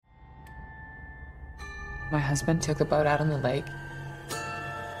My husband took the boat out on the lake.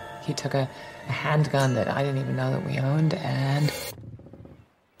 He took a handgun that I didn't even know that we owned, and...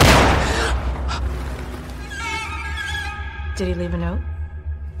 Did he leave a note?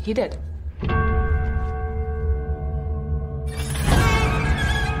 He did.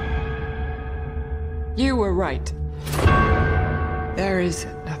 You were right. There is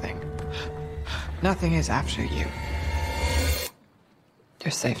nothing. Nothing is after you.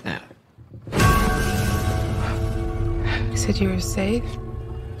 You're safe now. You said you were safe?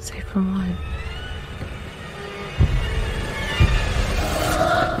 Safe from what?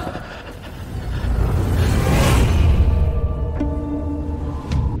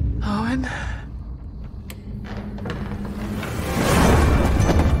 Owen?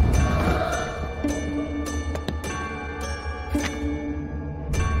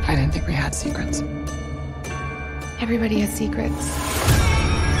 I didn't think we had secrets. Everybody has secrets.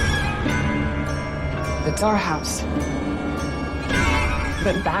 It's our house.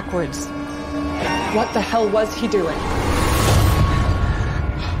 But backwards. What the hell was he doing?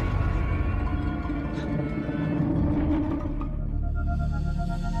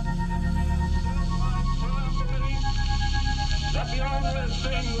 The only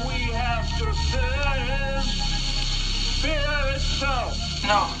thing we have to fear is fear itself.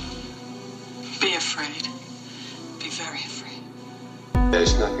 No. Be afraid. Be very afraid.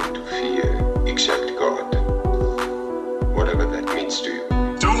 There's nothing to fear except God. Whatever that means to you.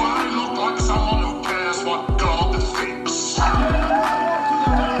 Do I look like someone who cares what God thinks? Why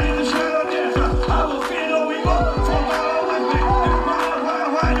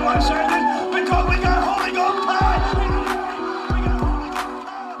do I say this? Because we got Holy Ghost pie!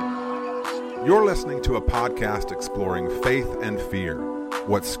 You're listening to a podcast exploring faith and fear,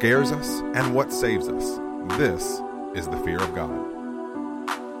 what scares us and what saves us. This is the Fear of God.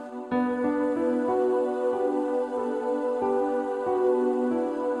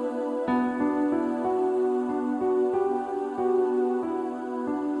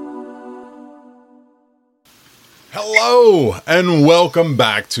 Hello, and welcome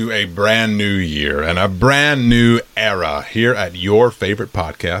back to a brand new year and a brand new era here at your favorite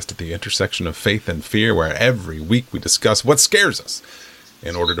podcast at the intersection of faith and fear, where every week we discuss what scares us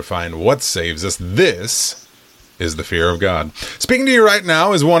in order to find what saves us. This is the Fear of God. Speaking to you right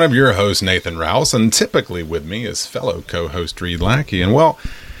now is one of your hosts, Nathan Rouse, and typically with me is fellow co-host Reed Lackey. And well,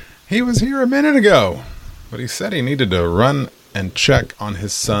 he was here a minute ago, but he said he needed to run and check on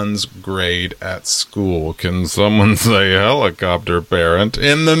his son's grade at school. Can someone say helicopter parent?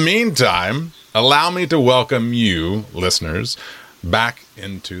 In the meantime, allow me to welcome you, listeners, back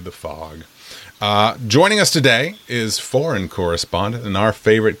into the fog. Joining us today is foreign correspondent and our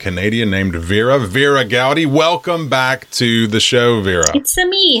favorite Canadian named Vera Gowdy. Welcome back to the show, Vera. It's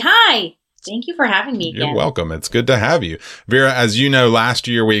me. Hi. Thank you for having me again. You're welcome. It's good to have you. Vera, as you know, last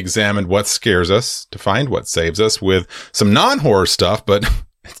year we examined what scares us to find what saves us with some non-horror stuff, but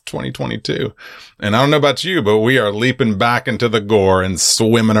it's 2022. And I don't know about you, but we are leaping back into the gore and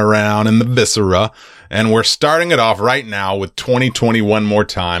swimming around in the viscera. And we're starting it off right now with 2021 More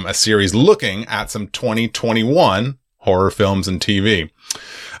Time, a series looking at some 2021 horror films and TV.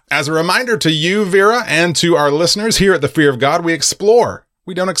 As a reminder to you, Vera, and to our listeners here at the Fear of God, we explore.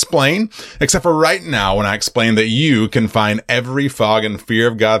 We don't explain, except for right now when I explain that you can find every fog and Fear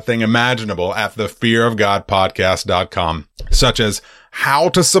of God thing imaginable at thefearofgodpodcast.com, such as how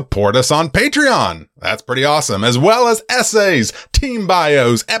to support us on Patreon. That's pretty awesome. As well as essays, team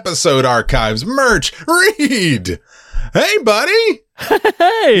bios, episode archives, merch. Reed! Hey, buddy!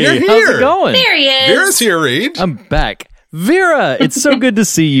 Hey! You're here. How's it going? There he is. Vera's here, Reed. I'm back. Vera, it's so good to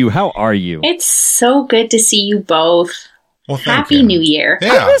see you. How are you? It's so good to see you both. Well, thank Happy you. New Year.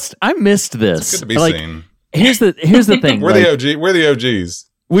 Yeah. I missed this. It's good to be Like, seen. Here's the thing. We're the OGs.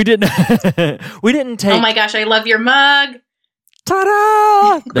 We didn't take. Oh my gosh, I love your mug.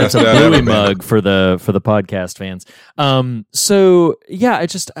 Ta-da! That's a Best I've ever Bluey been. mug for the podcast fans. So yeah, I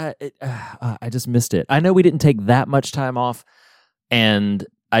just missed it. I know we didn't take that much time off, and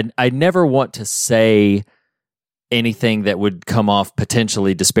I never want to say anything that would come off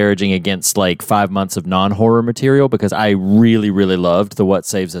potentially disparaging against like 5 months of non-horror material, because I really, really loved the What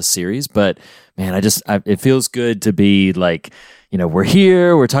Saves Us series. But man, it feels good to be like, you know, we're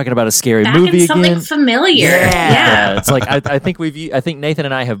here, we're talking about a scary Back movie in something again. familiar. Yeah. It's like, I think Nathan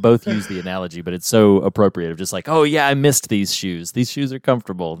and I have both used the analogy, but it's so appropriate of just like, oh yeah, I missed these shoes. These shoes are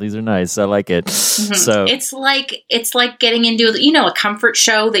comfortable. These are nice. I like it. Mm-hmm. So it's like getting into, you know, a comfort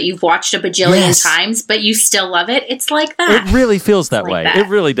show that you've watched a bajillion times, but you still love it. It's like that. it really feels that like way. that. It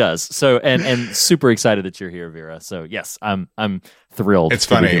really does. So, and super excited that you're here, Vera. So yes, I'm thrilled It's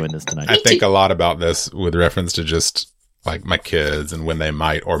to funny. be doing this tonight. I think a lot about this with reference to just like my kids and when they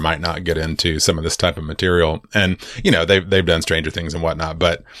might or might not get into some of this type of material. And, you know, they've done Stranger Things and whatnot.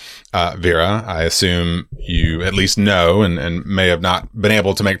 But, Vera, I assume you at least know and may have not been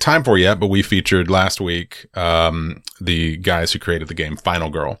able to make time for yet, but we featured last week, the guys who created the game Final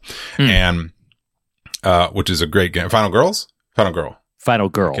Girl and, which is a great game. Final Girl.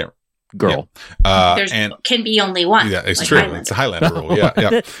 Girl. Can be only one. Yeah, it's like true. Highlander. It's a Highlander rule.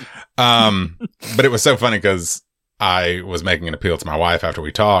 Yeah. But it was so funny because I was making an appeal to my wife after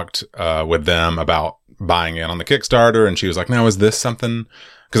we talked with them about buying in on the Kickstarter. And she was like, now, is this something?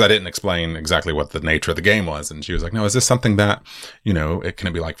 Because I didn't explain exactly what the nature of the game was. And she was like, no, is this something that, you know, it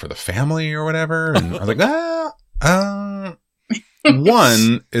can be like for the family or whatever? And I was like,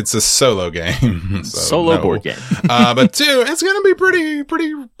 one, it's a solo game. Board game. But two, it's going to be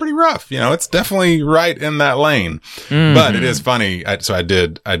pretty rough. You know, it's definitely right in that lane, but it is funny. So I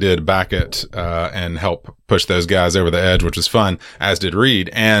did back it, and help push those guys over the edge, which was fun, as did Reed.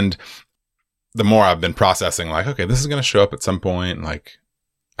 And the more I've been processing, like, okay, this is going to show up at some point. Like,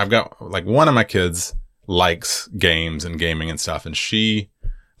 I've got like one of my kids likes games and gaming and stuff. And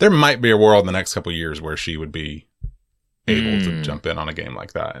there might be a world in the next couple of years where she would be able to jump in on a game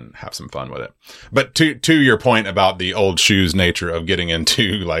like that and have some fun with it. But to your point about the old shoes nature of getting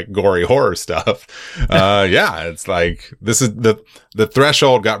into like gory horror stuff, yeah, it's like this is the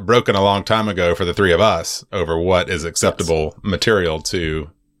threshold got broken a long time ago for the three of us over what is acceptable material to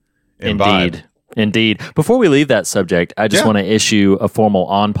imbibe. Indeed. Before we leave that subject, I just want to issue a formal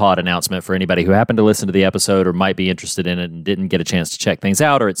on-pod announcement for anybody who happened to listen to the episode or might be interested in it and didn't get a chance to check things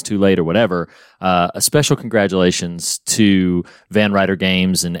out, or it's too late or whatever. A special congratulations to Van Ryder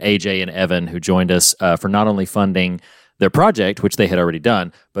Games and AJ and Evan, who joined us for not only funding their project, which they had already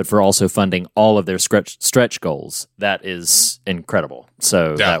done, but for also funding all of their stretch goals. That is incredible.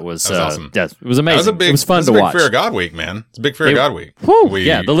 So that was awesome. It was amazing. It was fun to watch. Fear of God week, man. It's a big Fear of God week.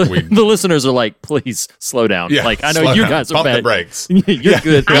 The listeners are like, please slow down. Yeah, like, I know you guys are bad. Pump the brakes. You're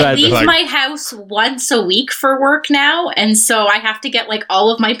good. I leave my house once a week for work now, and so I have to get like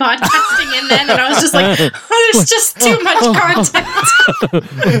all of my podcasting in then. And I was just like, there's just too much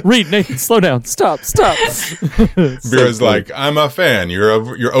content. Reed, Nathan, slow down. Stop. Vera's like, I'm a fan.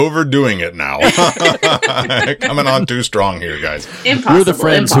 You're overdoing it now. Coming on too strong here, guys. Impossible. We're the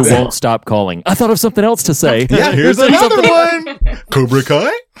friends who won't stop calling. I thought of something else to say. Yeah, here's another one. Cobra Kai?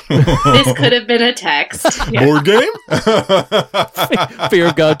 This could have been a text. Yeah. Board game? Fear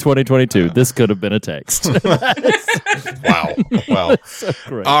of God 2022. This could have been a text. Wow. So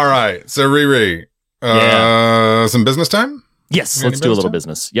great. All right. So, Riri, some business time? Yes, let's do a little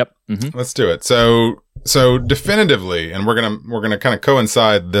business. Yep. Mm-hmm. Let's do it. So definitively, and we're gonna kind of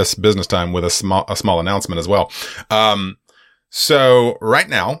coincide this business time with a small announcement as well. So right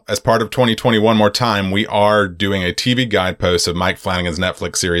now, as part of 2020 One More Time, we are doing a TV guidepost of Mike Flanagan's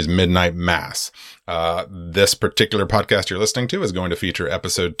Netflix series Midnight Mass. This particular podcast you're listening to is going to feature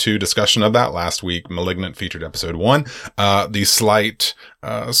episode 2 discussion of that. Last week, Malignant featured episode 1. The slight,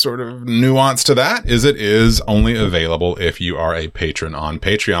 sort of nuance to that is it is only available if you are a patron on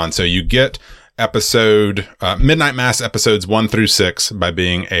Patreon. So you get Midnight Mass episodes 1 through 6 by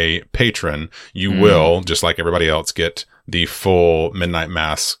being a patron. You will, just like everybody else, get the full Midnight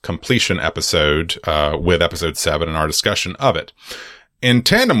Mass completion episode, with episode 7 and our discussion of it. In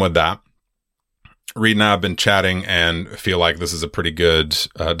tandem with that, Reed and I have been chatting and feel like this is a pretty good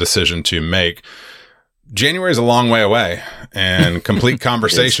decision to make. January is a long way away, and complete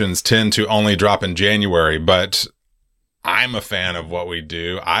conversations tend to only drop in January, but I'm a fan of what we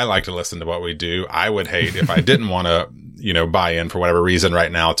do. I like to listen to what we do. I would hate if I didn't want to, buy in for whatever reason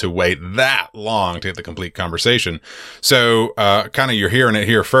right now to wait that long to get the complete conversation. So, kind of you're hearing it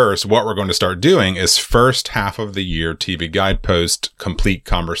here first. What we're going to start doing is first half of the year TV guidepost complete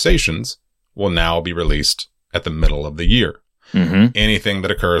conversations will now be released at the middle of the year. Mm-hmm. Anything that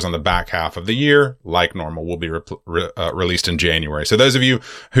occurs on the back half of the year, like normal, will be released in January. So those of you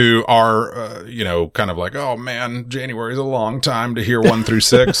who are, kind of like, oh man, January is a long time to hear 1 through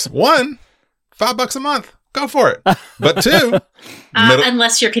 6. $1, $5 a month. Go for it. But 2,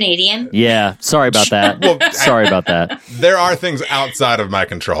 unless you're Canadian. Yeah. Sorry about that. Sorry about that. There are things outside of my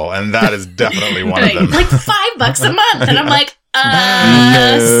control, and that is definitely one of them. Like $5 a month. And I'm like,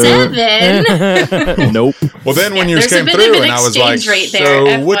 7. Nope. Well, then when yours came through, and I was like,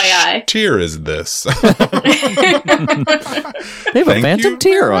 so which tier is this? They have a phantom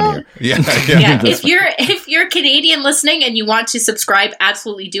tier on here. Yeah. If you're Canadian listening and you want to subscribe,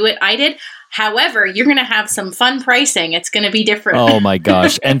 absolutely do it. I did. However, you're going to have some fun pricing. It's going to be different. Oh my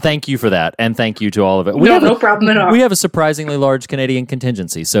gosh. And thank you for that. And thank you to all of it. No problem at all. We have a surprisingly large Canadian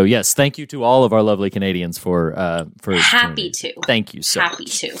contingency. So yes, thank you to all of our lovely Canadians for happy to. Thank you so happy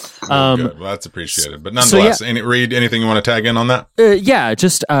much. to. Good. Well, that's appreciated. But nonetheless, Reed, anything you want to tag in on that? Yeah,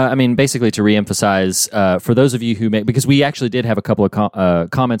 just basically to reemphasize for those of you who because we actually did have a couple of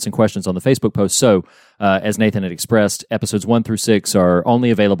comments and questions on the Facebook post. So as Nathan had expressed, episodes 1 through 6 are only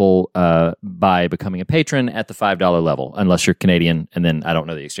available by becoming a patron at the $5 level, unless you're Canadian, and then I don't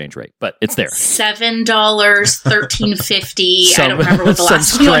know the exchange rate, but it's there. $7, $13.50. I don't remember what the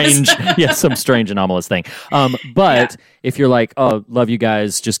last one was. Some strange anomalous thing. But if you're like, oh, love you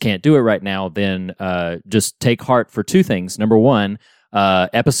guys, just can't do it right now, then just take heart for two things. Number one, there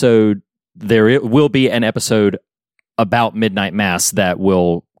will be an episode about Midnight Mass that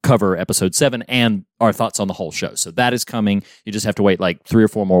will cover episode 7 and our thoughts on the whole show. So that is coming. You just have to wait like 3 or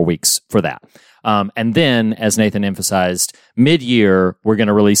 4 more weeks for that. And then, as Nathan emphasized, mid-year, we're going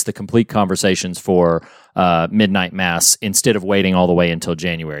to release the complete conversations for Midnight Mass instead of waiting all the way until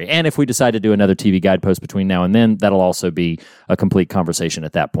January. And if we decide to do another TV guidepost between now and then, that'll also be a complete conversation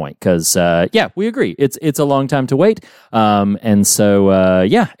at that point. Because, we agree. It's a long time to wait. And so,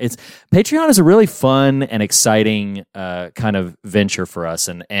 Patreon is a really fun and exciting kind of venture for us.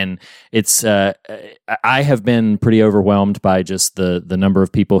 And it's I have been pretty overwhelmed by just the number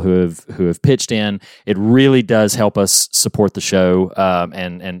of people who have pitched in. It really does help us support the show,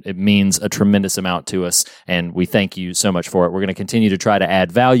 and it means a tremendous amount to us. And we thank you so much for it. We're going to continue to try to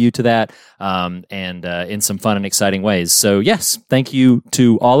add value to that, and in some fun and exciting ways. So yes, thank you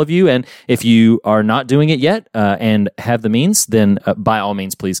to all of you. And if you are not doing it yet and have the means, then by all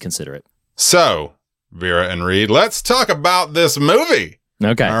means, please consider it. So, Vera and Reed, let's talk about this movie.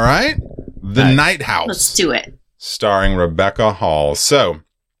 Okay. All right. The Night House. Let's do it. Starring Rebecca Hall. So,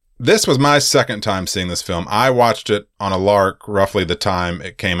 this was my second time seeing this film. I watched it on a lark roughly the time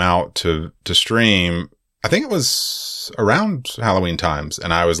it came out to stream. I think it was around Halloween times.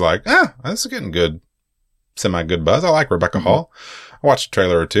 And I was like, this is getting good, semi-good buzz. I like Rebecca Hall. I watched a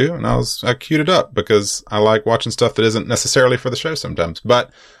trailer or two and I queued it up because I like watching stuff that isn't necessarily for the show sometimes.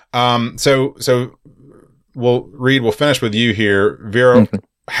 But, so Reed, we'll finish with you here. Vera,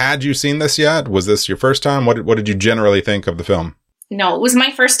 had you seen this yet? Was this your first time? What did you generally think of the film? No, it was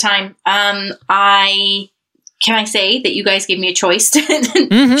my first time. Can I say that you guys gave me a choice to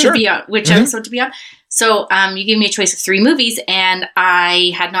be on, which episode to be on? So, you gave me a choice of 3 movies and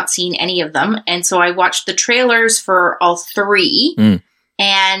I had not seen any of them. And so I watched the trailers for all 3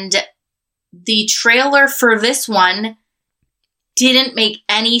 and the trailer for this one didn't make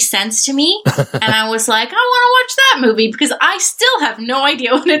any sense to me. And I was like, I want to watch that movie because I still have no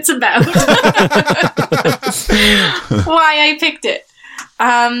idea what it's about. Why I picked it.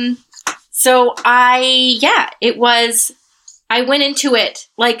 I went into it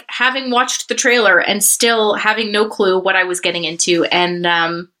like having watched the trailer and still having no clue what I was getting into.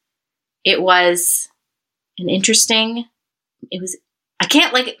 And it was I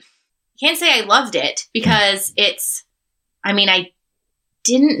can't say I loved it because I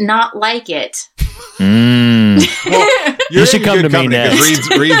didn't not like it. Well, you should come to me next.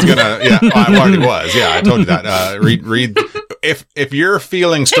 Reed's gonna, I already was. Yeah, I told you that. Reed, if you're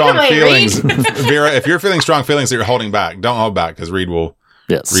feeling strong feelings, Vera, if you're feeling strong feelings that you're holding back, don't hold back because Reed will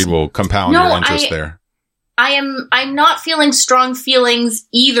compound your interest there. I'm not feeling strong feelings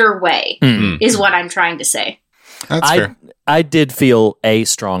either way, is what I'm trying to say. That's fair. I did feel a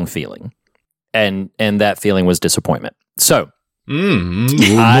strong feeling, and that feeling was disappointment. So, boom.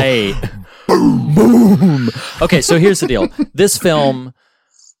 Okay, so here's the deal. This film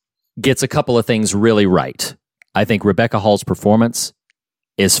gets a couple of things really right. I think Rebecca Hall's performance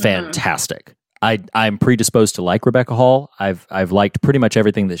is fantastic. I'm predisposed to like Rebecca Hall. I've liked pretty much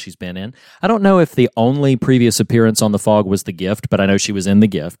everything that she's been in. I don't know if the only previous appearance on The Fog was The Gift, but I know she was in The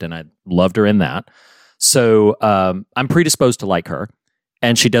Gift, and I loved her in that. So I'm predisposed to like her,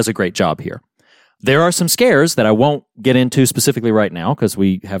 and she does a great job here. There are some scares that I won't get into specifically right now because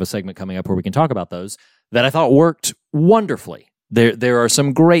we have a segment coming up where we can talk about those that I thought worked wonderfully. There are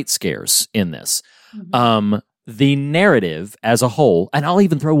some great scares in this. The narrative as a whole, and I'll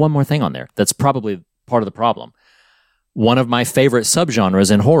even throw one more thing on there that's probably part of the problem. One of my favorite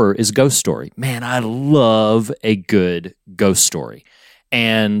subgenres in horror is ghost story. Man, I love a good ghost story.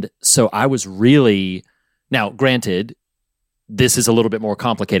 And so I was really... Now, granted, this is a little bit more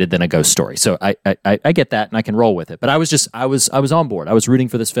complicated than a ghost story. So I get that and I can roll with it. But I was on board. I was rooting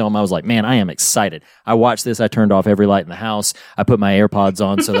for this film. I was like, man, I am excited. I watched this. I turned off every light in the house. I put my AirPods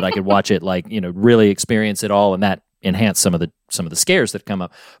on so that I could watch it, really experience it all. And that enhance some of the scares that come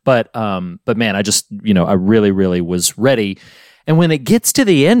up. But man, I just, I really, really was ready. And when it gets to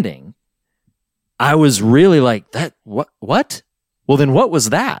the ending, I was really like, that, what? Well, then what was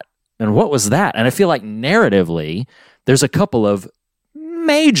that? And what was that? And I feel like narratively, there's a couple of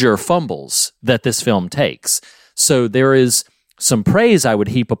major fumbles that this film takes. So there is some praise I would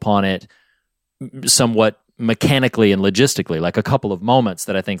heap upon it somewhat mechanically and logistically, like a couple of moments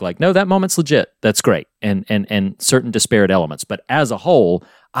that I think like, no, that moment's legit. That's great. And certain disparate elements. But as a whole,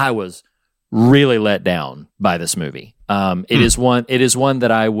 I was really let down by this movie. It is one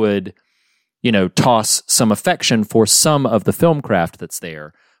that I would, toss some affection for some of the film craft that's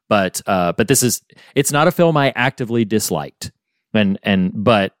there. But it's not a film I actively disliked.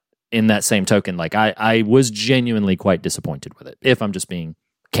 But in that same token, like I was genuinely quite disappointed with it, if I'm just being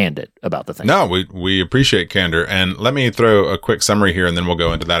candid about the thing. No, we appreciate candor. And let me throw a quick summary here and then we'll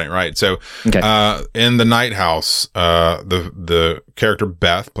go into That Ain't Right. So, okay. In The Night House, the character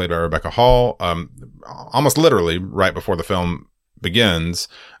Beth, played by Rebecca Hall, almost literally right before the film begins,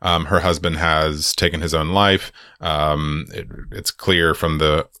 her husband has taken his own life. It's clear from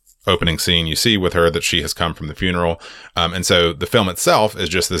the opening scene you see with her that she has come from the funeral. And so the film itself is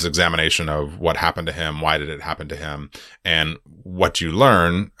just this examination of what happened to him. Why did it happen to him? And what you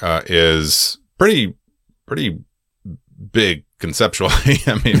learn, is pretty big conceptually.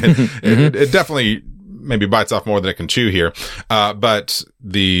 I mean, it definitely maybe bites off more than it can chew here. But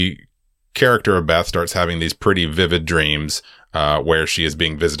the character of Beth starts having these pretty vivid dreams, where she is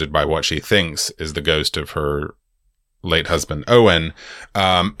being visited by what she thinks is the ghost of her late husband, Owen.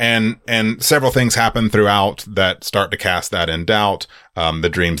 And several things happen throughout that start to cast that in doubt. The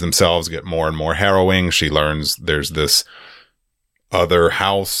dreams themselves get more and more harrowing. She learns there's this other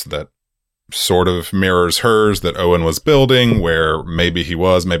house that sort of mirrors hers that Owen was building, where maybe he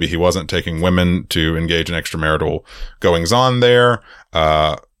was, maybe he wasn't taking women to engage in extramarital goings on there.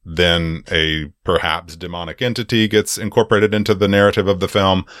 Then a perhaps demonic entity gets incorporated into the narrative of the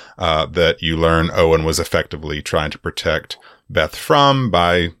film, that you learn Owen was effectively trying to protect Beth from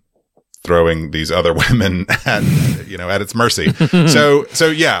by throwing these other women at its mercy. So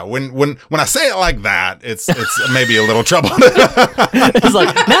yeah, when I say it like that, it's maybe a little trouble. It's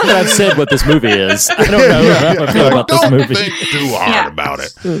like, now that I've said what this movie is, I don't know how I feel about this movie. Don't think too hard about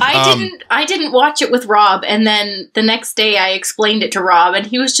it. I didn't watch it with Rob, and then the next day I explained it to Rob, and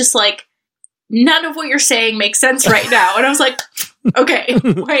he was just like, none of what you're saying makes sense right now. And I was like, okay,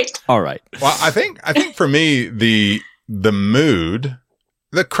 wait. All right. Well, I think for me, the mood,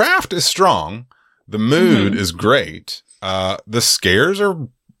 the craft is strong. The mood is great. The scares are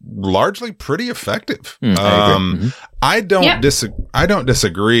largely pretty effective. I don't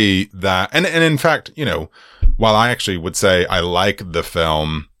disagree that, and in fact, while I actually would say I like the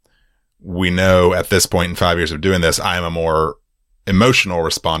film, we know at this point in 5 years of doing this, I am a more emotional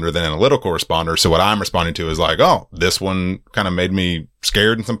responder than analytical responder. So what I'm responding to is like, oh, this one kind of made me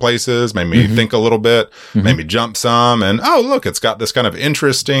scared in some places, made me think a little bit, made me jump some. And oh, look, it's got this kind of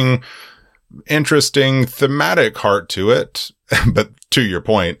interesting thematic heart to it. But to your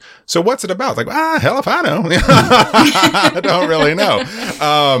point, so what's it about? It's like, hell if I know. I don't really know.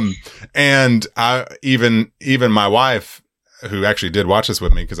 And even my wife, who actually did watch this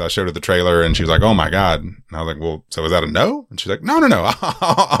with me, because I showed her the trailer and she was like, oh my God. And I was like, well, so is that a no? And she's like, no,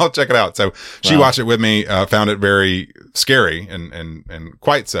 I'll check it out. So she watched it with me, found it very scary and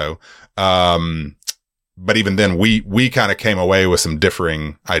quite so. But even then we kind of came away with some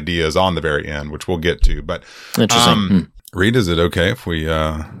differing ideas on the very end, which we'll get to. But, interesting. Reed, is it okay if we,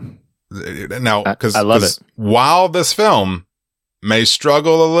 now, cause I love it. While this film may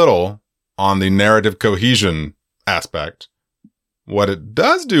struggle a little on the narrative cohesion aspect, what it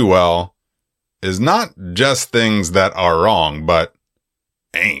does do well is not just things that are wrong, but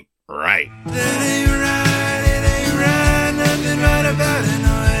ain't right. That ain't right, it ain't right, nothing right about it,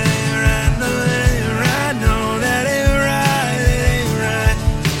 no, it ain't right, no, it ain't right, no, that ain't right, it ain't right,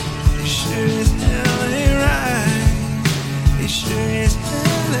 it sure as hell ain't right, it sure as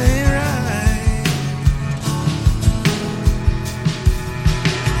hell ain't right.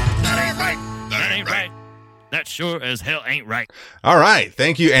 That ain't right. That ain't right. That sure as hell ain't right. All right.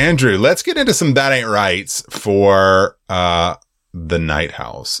 Thank you, Andrew. Let's get into some That Ain't Rights for The Night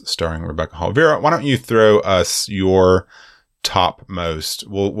House, starring Rebecca Hall. Vera, why don't you throw us your topmost?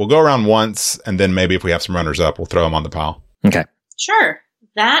 We'll go around once, and then maybe if we have some runners up, we'll throw them on the pile. Okay. Sure.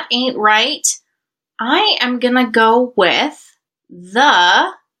 That Ain't Right. I am going to go with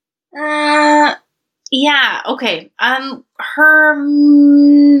the... yeah, okay. Her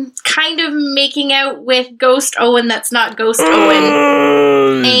kind of making out with Ghost Owen that's not Ghost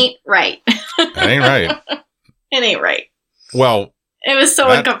Owen ain't right. That ain't right. It it ain't right. Well, It was so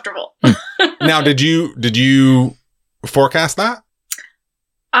uncomfortable. now, did you forecast that?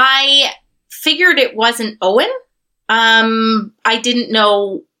 I figured it wasn't Owen. I didn't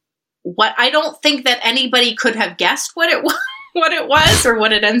know what. I don't think that anybody could have guessed what it was, or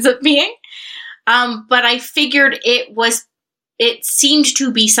what it ends up being. But I figured it was. It seemed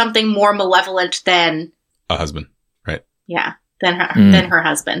to be something more malevolent than A husband, right? Yeah, than her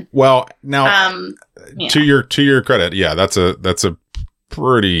husband. Well, now yeah. to your credit, yeah, that's a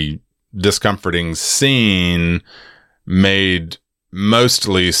pretty discomforting scene, made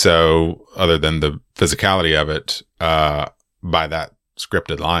mostly so, other than the physicality of it, by that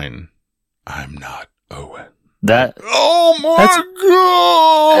scripted line, "I'm not Owen." Oh my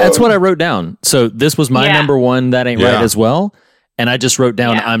god! That's what I wrote down. So this was my number one. That ain't right as well. And I just wrote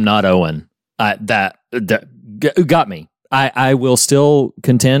down, "I'm not Owen." That got me. I will still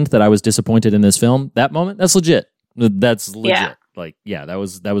contend that I was disappointed in this film. That moment, that's legit. That's legit. Yeah. Like, yeah, that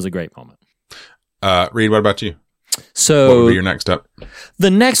was a great moment. Reed, what about you? So, what would be your next up? The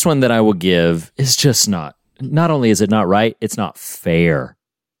next one that I will give is just not only is it not right, it's not fair.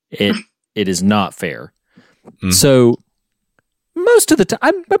 It is not fair. Mm. So most of the time,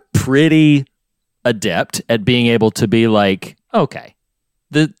 I'm pretty adept at being able to be like, okay,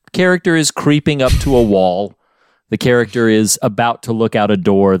 the character is creeping up to a wall. The character is about to look out a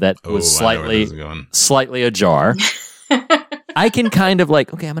door that was slightly ajar. I can kind of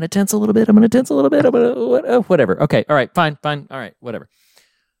like, okay, I'm going to tense a little bit. I'm going to whatever. Okay. All right. Fine. All right. Whatever.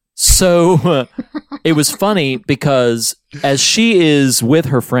 So it was funny because as she is with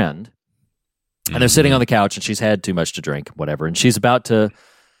her friend and they're sitting on the couch and she's had too much to drink, whatever, and she's about to,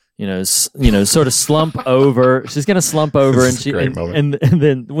 sort of slump over. She's going to slump over, and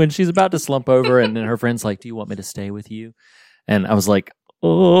then when she's about to slump over, and then her friend's like, "Do you want me to stay with you?" And I was like,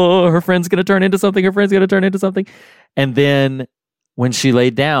 "Oh, her friend's going to turn into something." And then when she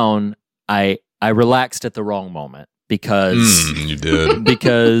laid down, I relaxed at the wrong moment because you did.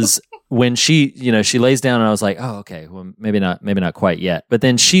 Because when she lays down, and I was like, "Oh, okay, well, maybe not quite yet." But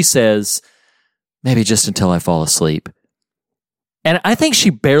then she says, "Maybe just until I fall asleep." And I think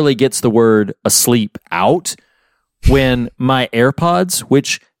she barely gets the word asleep out when my AirPods,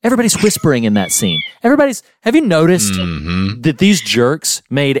 which everybody's whispering in that scene. Have you noticed that these jerks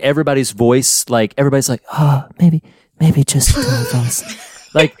made everybody's voice like, everybody's like, "Oh, maybe just until I fall asleep."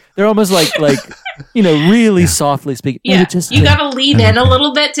 Like, they're almost like really softly speaking. Yeah, you got to lean in a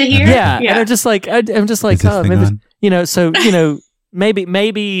little bit to hear. Yeah. And I'm just like, oh, maybe,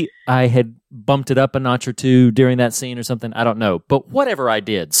 maybe I had bumped it up a notch or two during that scene or something. I don't know. But whatever I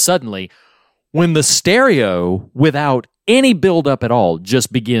did, suddenly, when the stereo, without any build-up at all,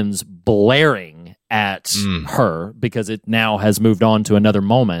 just begins blaring at her because it now has moved on to another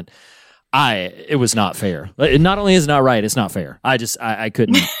moment, it was not fair. Not only is it not right, it's not fair. I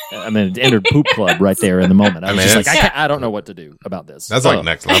couldn't. I mean, it entered Poop Club right there in the moment. I was just like, I don't know what to do about this. That's like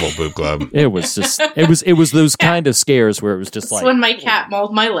next level Poop Club. It was just, it was those kind of scares where it was just That's like when my cat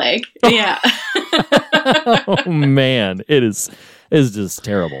mauled my leg. Yeah. Oh man, it's just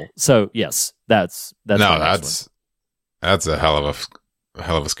terrible. So yes, that's a hell of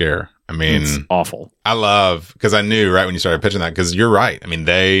a scare. I mean, it's awful. I love, because I knew right when you started pitching that, because you're right. I mean,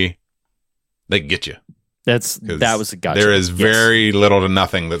 they get you. That was a gotcha. There is very little to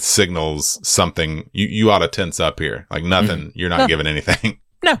nothing that signals something. You ought to tense up here. Like nothing. You're not giving anything.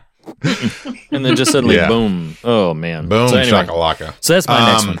 No. And then just suddenly, boom. Oh man. Boom. So anyway, shakalaka. So that's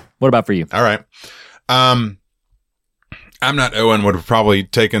my next one. What about for you? All right. I'm not Owen would have probably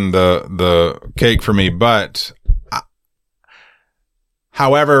taken the cake for me, but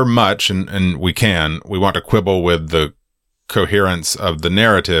however much, and we want to quibble with the coherence of the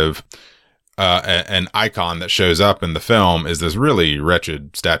narrative. An icon that shows up in the film is this really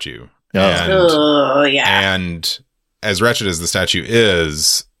wretched statue. And as wretched as the statue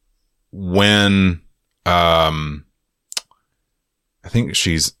is, when I think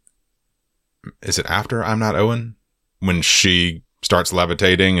is it after I'm Not Owen? When she starts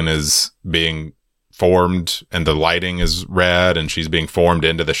levitating and is being formed, and the lighting is red, and she's being formed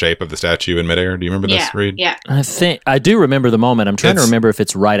into the shape of the statue in midair. Do you remember this, Reed? Yeah. I do remember the moment. I'm trying to remember if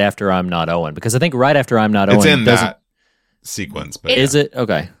it's right after I'm Not Owen, because I think right after I'm Not Owen, it's in that sequence. But is it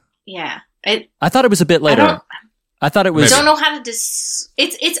okay? Yeah. I thought it was a bit later. I thought it was. I don't know how to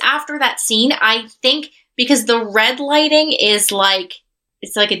it's after that scene. I think because the red lighting is like,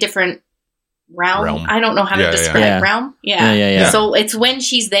 it's like a different realm. I don't know how to describe realm. Yeah. So it's when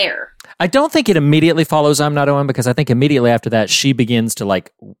she's there. I don't think it immediately follows I'm Not Owen, because I think immediately after that she begins to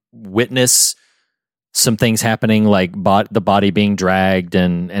like witness some things happening, like the body being dragged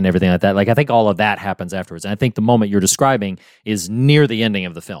and everything like that. Like, I think all of that happens afterwards. And I think the moment you're describing is near the ending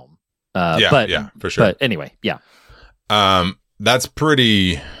of the film. Yeah, for sure. But anyway, yeah. That's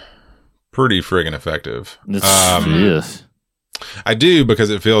pretty friggin' effective. Yes. I do, because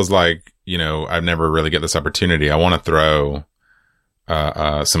it feels like, I've never really get this opportunity. I want to throw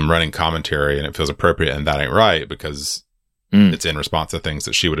some running commentary, and it feels appropriate, and that ain't right, because it's in response to things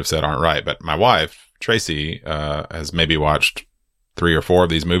that she would have said aren't right. But my wife, Tracy, has maybe watched 3 or 4 of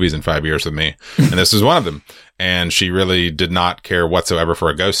these movies in 5 years with me, and this is one of them. And she really did not care whatsoever for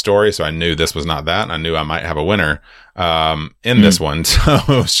a ghost story, so I knew this was not that, and I knew I might have a winner in this one. So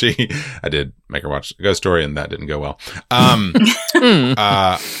I did make her watch a ghost story, and that didn't go well.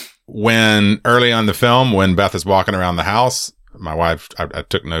 When early on in the film, when Beth is walking around the house, my wife, I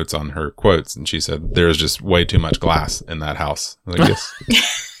took notes on her quotes, and she said, "There's just way too much glass in that house." I was like,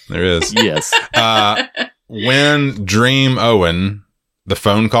 yes, there is. Yes. When Dream Owen, the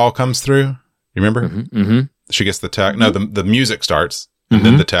phone call comes through, you remember? Mm-hmm. She gets the text. No, the music starts, and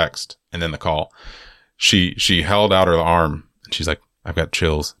then the text, and then the call. She held out her arm, and she's like, "I've got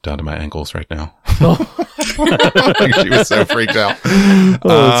chills down to my ankles right now." She was so freaked out.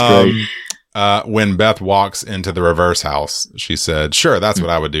 That's great. When Beth walks into the reverse house, she said, "Sure, that's what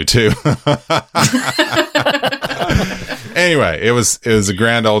I would do too." Anyway, it was a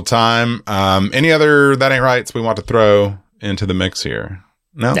grand old time. Any other that ain't rights we want to throw into the mix here?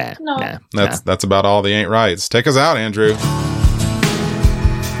 No, Nah. That's about all the ain't rights. Take us out, Andrew.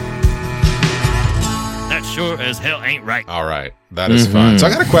 That sure as hell ain't right. All right, that is fun. So I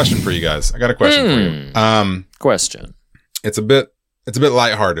got a question for you guys. For you. Question. It's a bit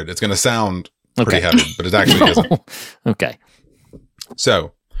lighthearted. It's going to sound pretty heavy, but it actually isn't. Okay.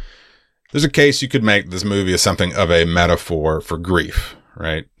 So there's a case you could make this movie as something of a metaphor for grief,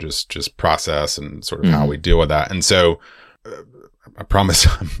 right? Just process and sort of how we deal with that. And so I promise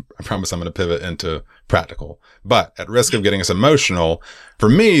I'm going to pivot into practical, but at risk of getting us emotional, for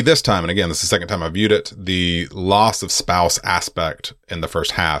me this time, and again, this is the second time I viewed it, the loss of spouse aspect in the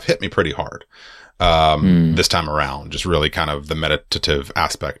first half hit me pretty hard. This time around, just really kind of the meditative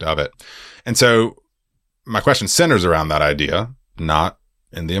aspect of it. And so my question centers around that idea, not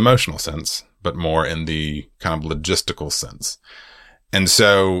in the emotional sense, but more in the kind of logistical sense. And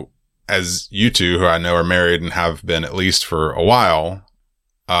so as you two, who I know are married and have been at least for a while,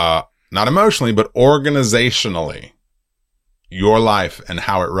 not emotionally, but organizationally, your life and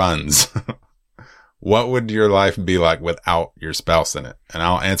how it runs, what would your life be like without your spouse in it? And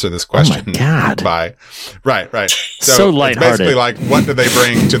I'll answer this question by right. So it's lighthearted. basically like, what do they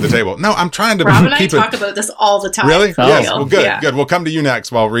bring to the table? No, I'm trying to Rob and I keep talk about this all the time. Really? Oh. Yes. Well, good. Yeah. Good. We'll come to you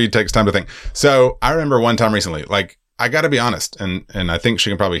next while Reed takes time to think. So I remember one time recently, like, I got to be honest, and I think she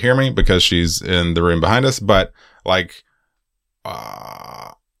can probably hear me because she's in the room behind us, but like,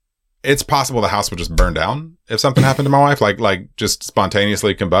 it's possible the house would just burn down if something happened to my wife, like just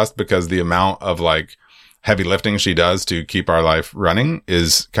spontaneously combust, because the amount of like heavy lifting she does to keep our life running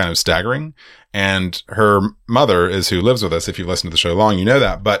is kind of staggering. And her mother is who lives with us. If you've listened to the show long, you know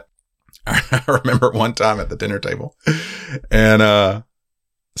that. But I remember one time at the dinner table, and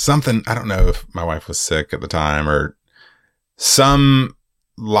something, I don't know if my wife was sick at the time or some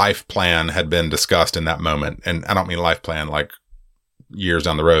life plan had been discussed in that moment. And I don't mean life plan like years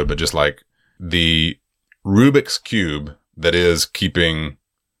down the road, but just like the Rubik's Cube that is keeping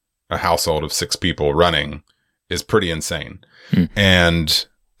a household of 6 people running is pretty insane. And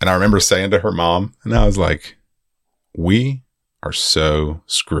I remember saying to her mom, and I was like, we are so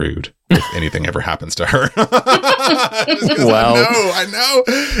screwed if anything ever happens to her. Wow. I know.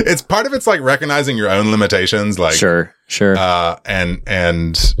 It's part of it's like recognizing your own limitations. Like, Sure.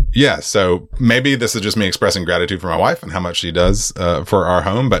 And yeah, so maybe this is just me expressing gratitude for my wife and how much she does, for our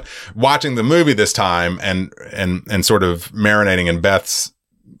home. But watching the movie this time and sort of marinating in Beth's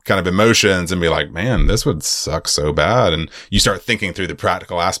kind of emotions and be like, man, this would suck so bad. And you start thinking through the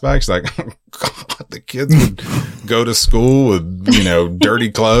practical aspects, like, oh, God, the kids would go to school with, dirty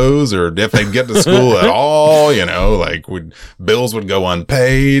clothes, or if they'd get to school at all, like bills would go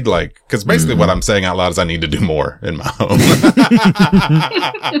unpaid. Like, cause basically what I'm saying out loud is I need to do more in my home.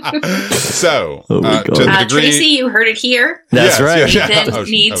 So, to the degree, Tracy, you heard it here. That's right. Ethan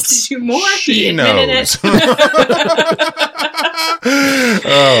needs to do more. She He admitted knows. it.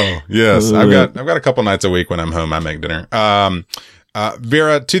 Oh, yes. I've got a couple nights a week when I'm home, I make dinner.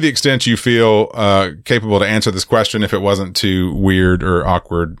 Vera, to the extent you feel capable to answer this question, if it wasn't too weird or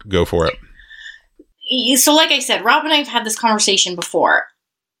awkward, go for it. So like I said, Rob and I have had this conversation before.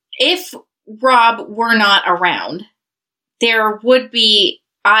 If Rob were not around, there would be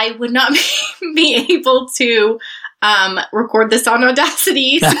I would not be able to record this on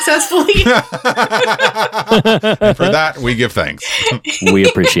Audacity successfully. And for that, we give thanks. We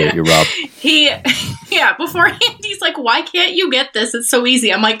appreciate you, Rob. Beforehand, he's like, why can't you get this? It's so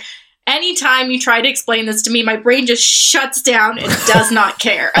easy. I'm like, anytime you try to explain this to me, my brain just shuts down and does not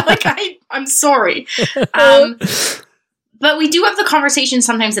care. Like, I'm sorry. But we do have the conversation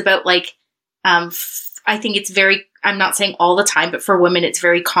sometimes about, like, I think it's very, I'm not saying all the time, but for women, it's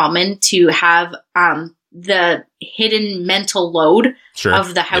very common to have the hidden mental load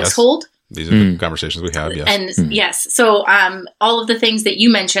of the household. Yes. These are the conversations we have, yes. And yes, so all of the things that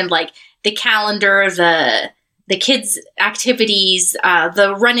you mentioned, like the calendar, the kids' activities,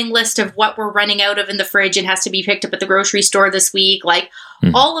 the running list of what we're running out of in the fridge and has to be picked up at the grocery store this week, like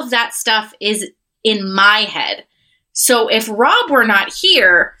all of that stuff is in my head. So if Rob were not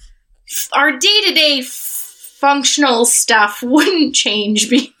here, our day-to-day functional stuff wouldn't change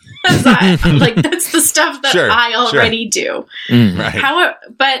because that's the stuff that I already do. Right.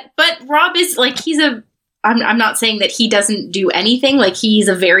 But Rob is like, I'm not saying that he doesn't do anything. Like, he's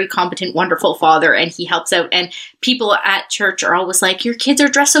a very competent, wonderful father, and he helps out. And people at church are always like, your kids are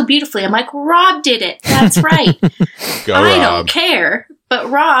dressed so beautifully. I'm like, Rob did it. That's right. I don't care. But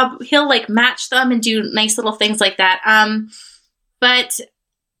Rob, he'll like match them and do nice little things like that. But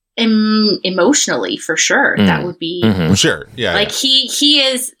emotionally, for sure, that would be sure. Yeah. Like he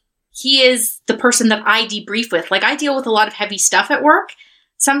is the person that I debrief with. Like, I deal with a lot of heavy stuff at work.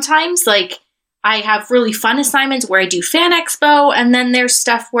 Sometimes, like, I have really fun assignments where I do fan expo, and then there's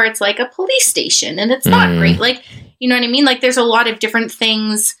stuff where it's like a police station and it's not great. Like, you know what I mean? Like, there's a lot of different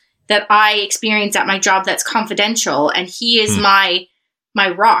things that I experience at my job that's confidential, and he is my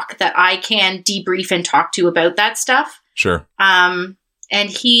rock that I can debrief and talk to about that stuff. Sure. And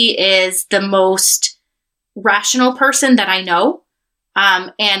he is the most rational person that I know.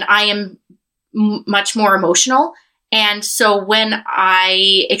 And I am much more emotional. And so when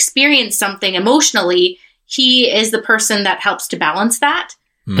I experience something emotionally, he is the person that helps to balance that,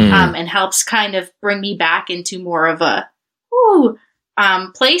 and helps kind of bring me back into more of a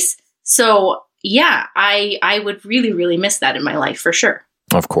place. So yeah, I would really, really miss that in my life for sure.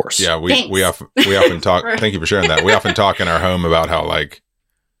 Of course. Yeah, we often talk. Thank you for sharing that. We often talk in our home about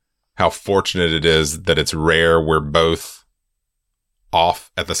how fortunate it is that it's rare we're both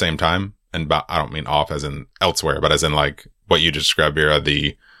off at the same time. And I don't mean off as in elsewhere, but as in like what you just described, Vera,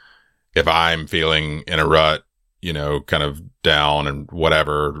 if I'm feeling in a rut, kind of down and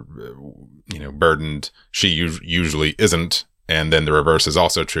whatever, burdened, she usually isn't. And then the reverse is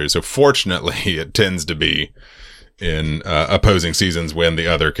also true. So fortunately, it tends to be in opposing seasons when the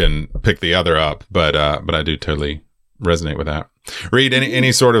other can pick the other up. But I do totally resonate with that. Reed,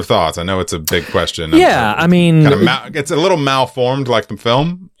 any sort of thoughts? I know it's a big question. Yeah, I mean, it's a little malformed like the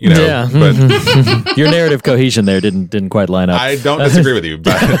film, Yeah, but your narrative cohesion there didn't quite line up. I don't disagree with you,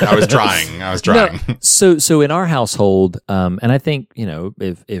 but I was trying. No, so in our household, and I think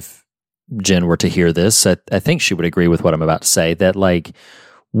if Jen were to hear this, I think she would agree with what I'm about to say. That like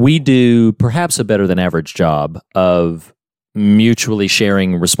we do perhaps a better than average job of mutually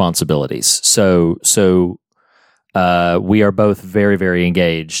sharing responsibilities. So we are both very, very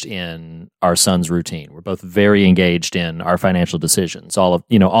engaged in our son's routine. We're both very engaged in our financial decisions, all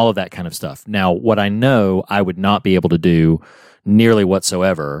of that kind of stuff. Now, what I know I would not be able to do nearly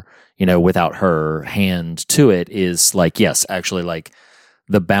whatsoever, without her hand to it is like, yes, actually like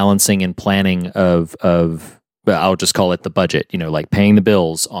the balancing and planning of I'll just call it the budget, like paying the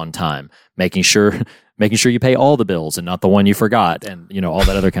bills on time, making sure you pay all the bills and not the one you forgot, and all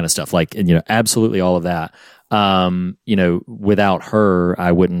that other kind of stuff. Like, absolutely all of that. Without her,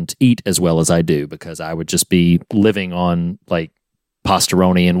 I wouldn't eat as well as I do because I would just be living on like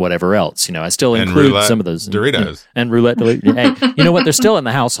pastaroni and whatever else. I still include some of those Doritos and roulette. Hey, you know what? They're still in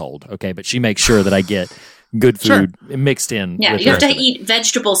the household, okay? But she makes sure that I get good food mixed in. Yeah, you have to eat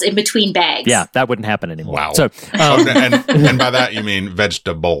vegetables in between bags. Yeah, that wouldn't happen anymore. Wow. So, and by that you mean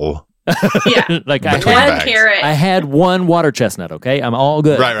vegetable. Yeah, like carrot. I had one water chestnut. Okay, I'm all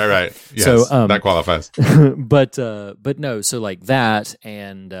good. Right. Yes, so that qualifies. but no. So like that,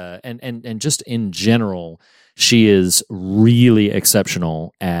 and just in general, she is really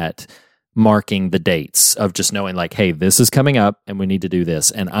exceptional at marking the dates of just knowing like, hey, this is coming up, and we need to do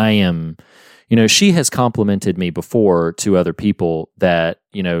this. And I am, she has complimented me before to other people that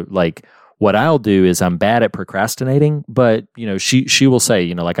like. What I'll do is I'm bad at procrastinating, but she will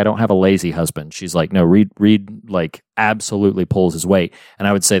say, like, I don't have a lazy husband. She's like, no, Reed like absolutely pulls his weight. And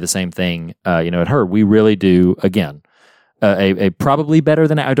I would say the same thing, at her. We really do, again, a probably better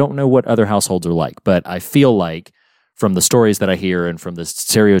than, I don't know what other households are like, but I feel like from the stories that I hear and from the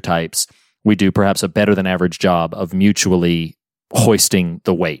stereotypes, we do perhaps a better than average job of mutually hoisting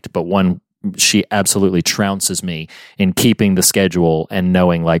the weight. But she absolutely trounces me in keeping the schedule and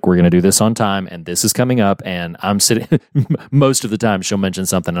knowing like we're going to do this on time and this is coming up, and I'm sitting most of the time she'll mention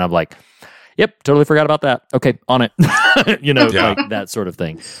something and I'm like, yep, totally forgot about that. Okay, on it. Like that sort of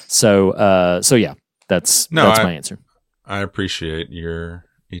thing. So yeah, that's my answer. I appreciate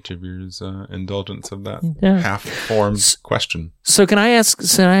each of yours indulgence of that half-formed question. So can I ask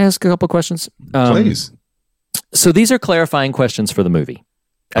a couple questions? Please. So these are clarifying questions for the movie.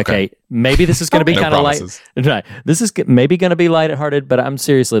 Okay. Maybe this is going to be kind of light. Right. This is maybe going to be lighthearted, but I'm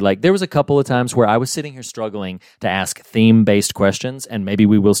seriously like, there was a couple of times where I was sitting here struggling to ask theme-based questions, and maybe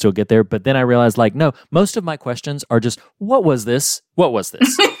we will still get there. But then I realized, like, no, most of my questions are just, what was this? What was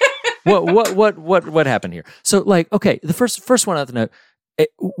this? what happened here? So, like, okay, the first one I have to note,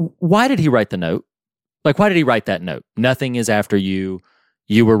 why did he write the note? Like, why did he write that note? Nothing is after you.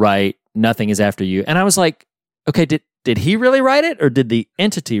 You were right. Nothing is after you. And I was like, okay, did he really write it, or did the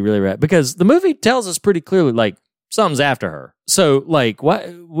entity really write it? Because the movie tells us pretty clearly, like, something's after her. So, like, why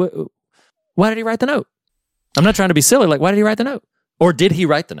did he write the note? I'm not trying to be silly. Like, why did he write the note? Or did he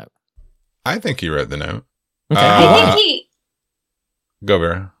write the note? I think he wrote the note. Okay. I think he... Go,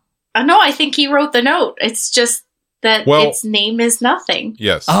 Vera. No, I think he wrote the note. It's just that its name is nothing.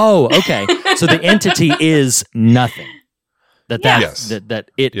 Yes. Oh, okay. So the entity is nothing. That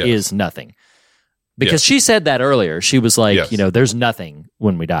it is nothing. Because she said that earlier. She was like, there's nothing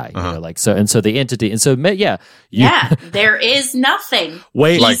when we die. Like, so, and so the entity, and so, there is nothing.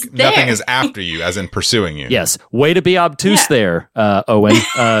 Wait, like nothing is after you, as in pursuing you. Yes. Way to be obtuse there, Owen.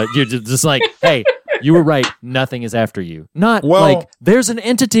 You're just like, hey, you were right. Nothing is after you. Not like there's an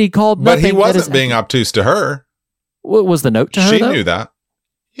entity called nothing. But he wasn't being obtuse to her. What was the note to her? She though? knew that.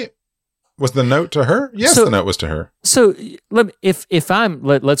 Was the note to her? Yes, the note was to her. So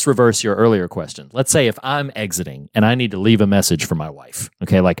let's reverse your earlier question. Let's say if I'm exiting and I need to leave a message for my wife,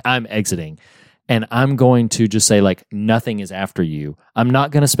 okay, like I'm exiting and I'm going to just say like nothing is after you. I'm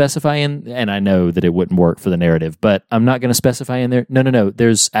not going to specify and I know that it wouldn't work for the narrative, but I'm not going to specify in there. No.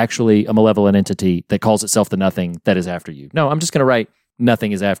 There's actually a malevolent entity that calls itself the nothing that is after you. No, I'm just going to write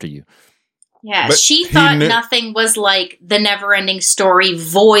nothing is after you. Yeah, but she thought nothing was like the never-ending story,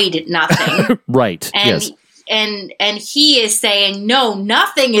 void nothing. Right. And, yes. And he is saying, no,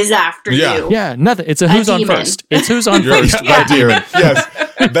 nothing is after you. Yeah, nothing. It's who's on first. It's who's on first. first. A demon. Yes,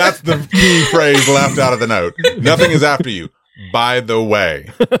 that's the key phrase left out of the note. Nothing is after you. By the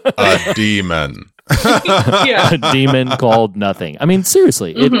way, a demon. A demon called nothing. I mean,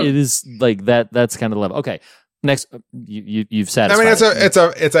 seriously, it is like that. That's kind of the level. Okay. Next, you've satisfied. I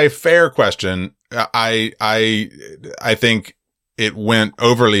mean, it's a fair question. I think it went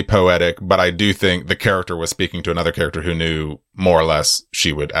overly poetic, but I do think the character was speaking to another character who knew more or less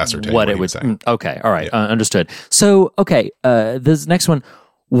she would ascertain what it would say. Okay, all right, understood. So, okay, this next one.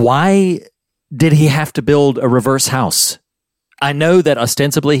 Why did he have to build a reverse house? I know that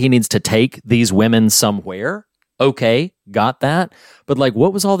ostensibly he needs to take these women somewhere. Okay, got that. But like,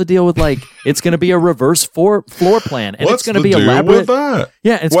 what was all the deal with like, it's going to be a reverse floor plan, and it's going to be elaborate. With that?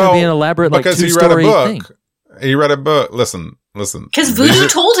 Yeah, it's going to be an elaborate like two-story thing. He read a book. Listen. Because Voodoo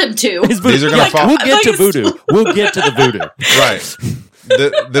told him to. These are going to fall. We'll get to Voodoo. We'll get to the Voodoo.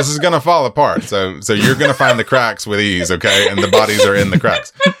 Right. This is going to fall apart. So you're going to find the cracks with ease, okay? And the bodies are in the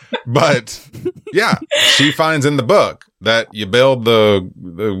cracks. But yeah, she finds in the book that you build the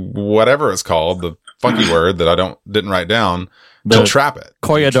whatever it's called, the funky word that I didn't write down, to trap it.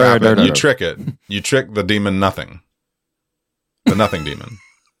 You trick it. You trick the demon nothing. The nothing demon.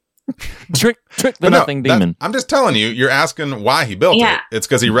 Trick the nothing demon. I'm just telling you, you're asking why he built it. It's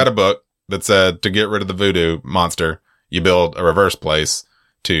because he read a book that said to get rid of the voodoo monster, you build a reverse place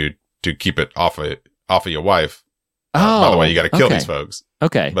to keep it off of your wife. By the way, you got to kill these folks.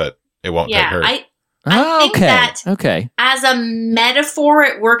 Okay. But it won't take her. I think that as a metaphor,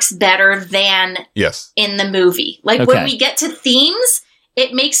 it works better than in the movie. Like when we get to themes,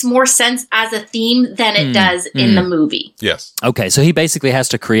 it makes more sense as a theme than it does in the movie. Yes. Okay, so he basically has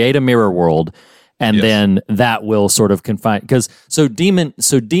to create a mirror world, and then that will sort of confine. Because so demon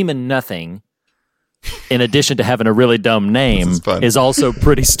nothing, in addition to having a really dumb name, is also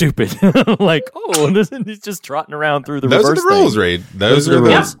pretty stupid. Like, he's just trotting around through the reverse thing. Those are the rules, Reed. Those are the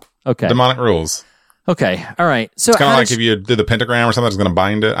rules. Okay. Demonic rules. Okay, all right. So it's kind of like if you did the pentagram or something that's going to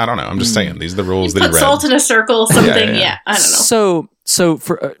bind it. I don't know. I'm just saying these are the rules that he read. Put salt in a circle, something. Yeah, I don't know. So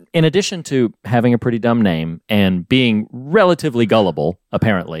for in addition to having a pretty dumb name and being relatively gullible,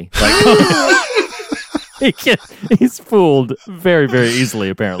 apparently, like he's fooled very, very easily.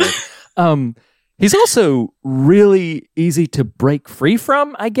 Apparently, He's also really easy to break free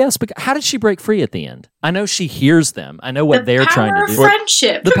from, I guess. But how did she break free at the end? I know she hears them. I know what they're trying to do.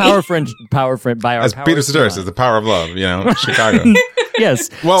 Friendship. The power of friendship by our As power Peter of Sedaris love. says, the power of love, Chicago. Yes.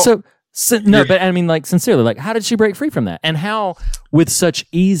 Well, no, but I mean, like, sincerely, like, how did she break free from that? And how, with such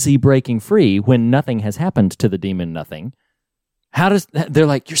easy breaking free, when nothing has happened to the demon, nothing, how does, they're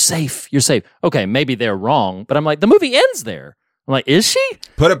like, you're safe. Okay, maybe they're wrong, but I'm like, the movie ends there. I'm like, is she?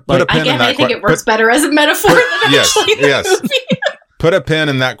 Put a pin in that I think it works better as a metaphor than actually yes. Put a pin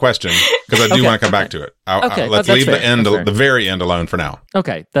in that question, because I do want to come back to it. Let's leave the end, the very end alone for now.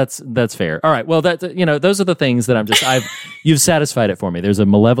 Okay, that's fair. All right. Well, those are the things that you've satisfied it for me. There's a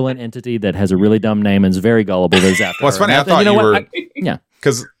malevolent entity that has a really dumb name and is very gullible. That's after. Well, it's funny. I thought you were. Yeah.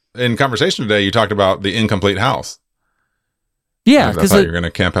 Because in conversation today, you talked about the incomplete house. Yeah, I thought you were going to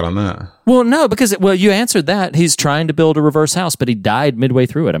camp out on that. Well, no, because you answered that. He's trying to build a reverse house, but he died midway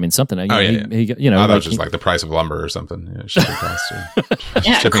through it. I mean, something. I thought it was just like the price of lumber or something. Shipping costs.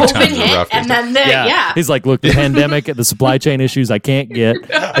 Shipping COVID times are hit, rough. and then He's like, look, the pandemic, the supply chain issues. I can't get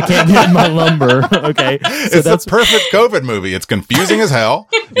my lumber. Okay, so it's the perfect COVID movie. It's confusing as hell.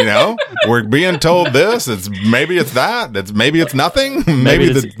 We're being told this. Maybe it's that. Maybe it's nothing.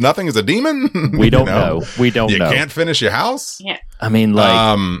 Maybe nothing is a demon. We don't know. We don't know. You can't finish your house. Yeah. I mean,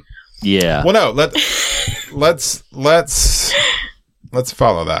 like, yeah. Well, no. Let's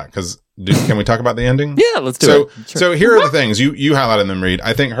follow that, because can we talk about the ending? Yeah, let's do it. Sure. So here are the things you highlighted them, Reed.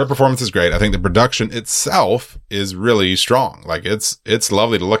 I think her performance is great. I think the production itself is really strong. Like it's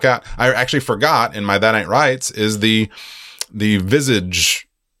lovely to look at. I actually forgot in my That Ain't Rights is the visage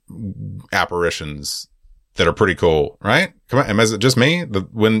apparitions that are pretty cool, right? Come on, is it just me?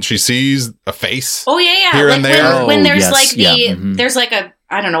 When she sees a face? Oh yeah. Here like and there. when there's yes, like there's like a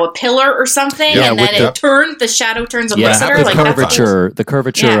a pillar or something, Yeah, and then the shadow turns a visitor. The like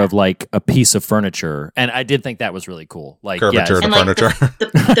curvature of like a piece of furniture, and I did think that was really cool. Like curvature to furniture.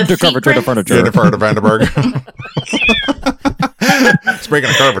 The curvature to furniture. Jennifer de Vandenberg. Speaking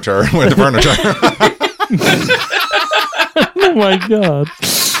of curvature with the furniture. Oh my god,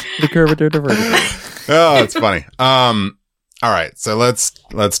 the curvature to furniture. Oh, it's funny. All right, so let's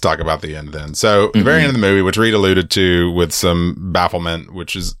talk about the end then. So the very end of the movie, which Reed alluded to with some bafflement,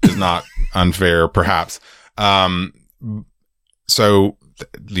 which is not unfair, perhaps. So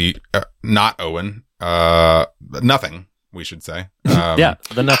the not Owen, nothing, we should say.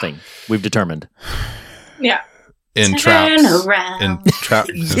 The nothing we've determined. Yeah. Entraps.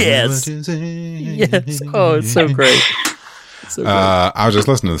 Yes. Yes. Oh, it's so great. I was just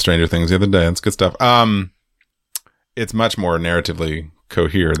listening to the Stranger Things the other day. It's good stuff. It's much more narratively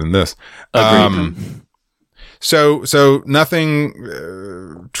coherent than this. So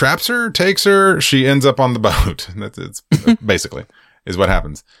nothing traps her, takes her. She ends up on the boat. It's basically is what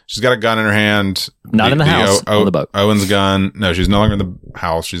happens. She's got a gun in her hand. Not in the house, on the boat. Owen's gun. No, she's no longer in the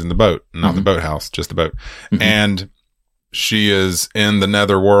house. She's in the boat, not the boathouse, just the boat. And she is in the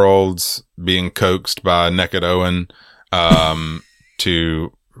netherworlds, being coaxed by naked Owen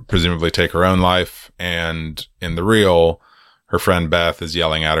to presumably take her own life. And in the real, her friend Beth is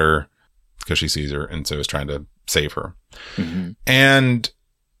yelling at her because she sees her, and so is trying to save her. And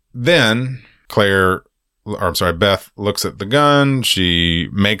then Beth looks at the gun. She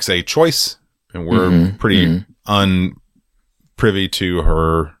makes a choice, and we're pretty unprivy to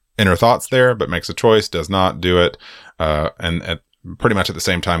her inner thoughts there, but makes a choice, does not do it. And pretty much at the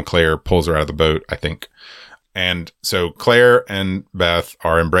same time, Claire pulls her out of the boat, I think. And so Claire and Beth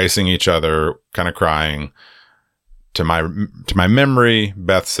are embracing each other, kind of crying. To my memory,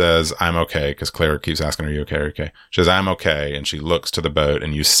 Beth says, "I'm okay," because Claire keeps asking, "Are you okay? Are you okay?" She says, "I'm okay," and she looks to the boat,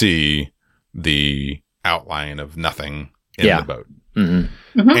 and you see the outline of nothing in the boat,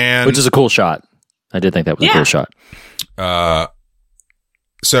 and which is a cool shot. I did think that was a cool shot.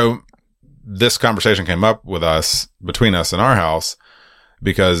 So this conversation came up between us in our house,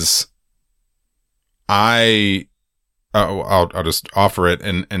 because I'll just offer it.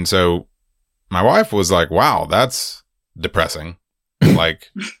 And so my wife was like, "Wow, that's depressing. Like,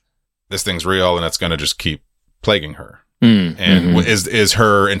 this thing's real and it's going to just keep plaguing her." And is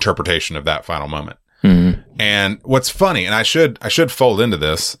her interpretation of that final moment. And what's funny, and I should fold into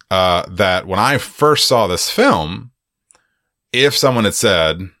this, that when I first saw this film, if someone had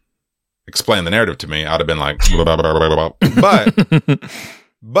said, "Explain the narrative to me," I'd have been like, blah, blah, blah, blah, blah.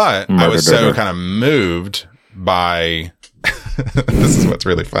 But I was so kind of moved by this is what's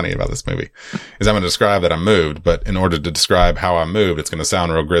really funny about this movie, is I'm going to describe that I'm moved, but in order to describe how I'm moved, it's going to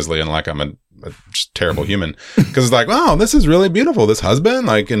sound real grisly and like I'm a just terrible human, because it's like, wow, this is really beautiful. This husband,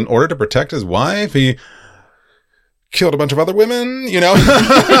 like, in order to protect his wife, he killed a bunch of other women, you know.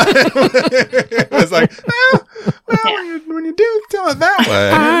 It was like, when you do tell it that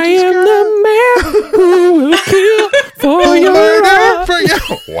way, I am the man who will kill for your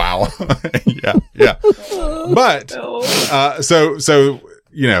wow. yeah. But so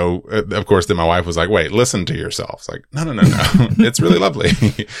you know, of course, then my wife was like, "Wait, listen to yourself." It's like, no, it's really lovely.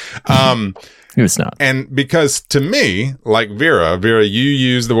 It's not. And because to me, like Vera, you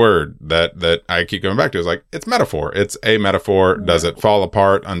use the word that I keep going back to. It's like, it's metaphor. It's a metaphor. Does it fall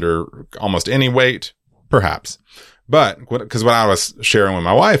apart under almost any weight? Perhaps. But because what I was sharing with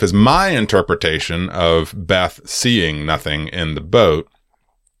my wife is my interpretation of Beth seeing nothing in the boat,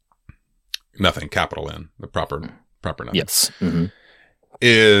 nothing, capital N, the proper nothing. Yes. Mm-hmm.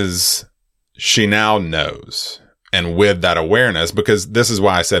 Is she now knows. And with that awareness, because this is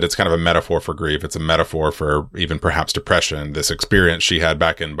why I said it's kind of a metaphor for grief. It's a metaphor for even perhaps depression. This experience she had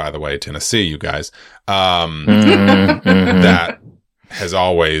back in, by the way, Tennessee, you guys, that has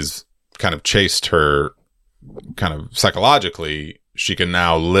always kind of chased her kind of psychologically. She can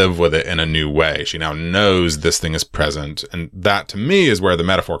now live with it in a new way. She now knows this thing is present. And that to me is where the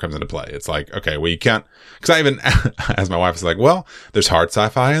metaphor comes into play. It's like, okay, well, you can't, because I even, as my wife is like, well, there's hard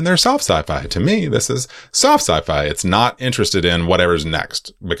sci-fi and there's soft sci-fi. To me, this is soft sci-fi. It's not interested in whatever's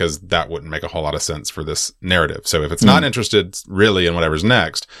next, because that wouldn't make a whole lot of sense for this narrative. So if it's not interested really in whatever's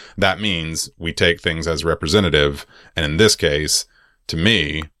next, that means we take things as representative. And in this case, to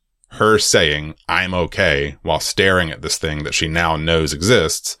me, her saying, I'm okay, while staring at this thing that she now knows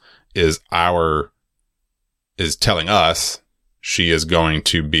exists is telling us she is going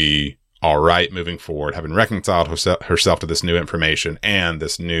to be all right moving forward, having reconciled herself to this new information and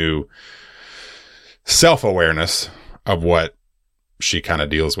this new self-awareness of what she kind of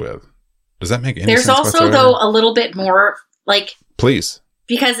deals with. Does that make any sense? There's also, whatsoever? though, a little bit more, like... Please.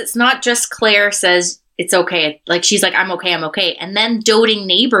 Because it's not just Claire says, it's okay. Like, she's like, I'm okay. And then doting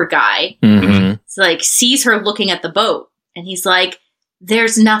neighbor guy, like, sees her looking at the boat. And he's like,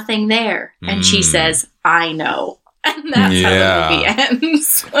 there's nothing there. And she says, I know. And that's how the movie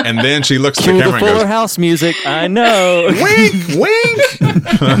ends. And then she looks at the Cue camera the and Fuller goes, House music. I know. wink.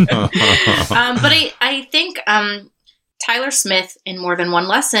 But I think Tyler Smith in More Than One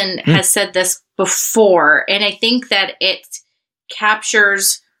Lesson has said this before. And I think that it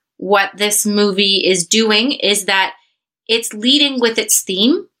captures what this movie is doing, is that it's leading with its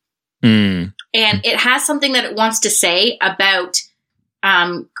theme. And it has something that it wants to say about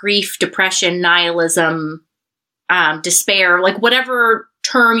grief, depression, nihilism, despair, like whatever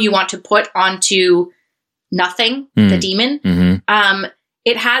term you want to put onto nothing, the demon.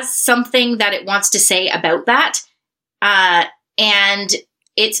 It has something that it wants to say about that. And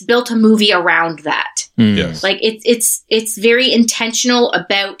it's built a movie around that. Yes. Like it's very intentional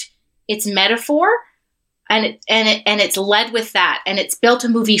about its metaphor, and it's led with that, and it's built a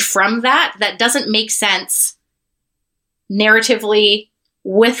movie from that doesn't make sense narratively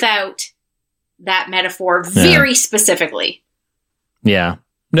without that metaphor very specifically. Yeah.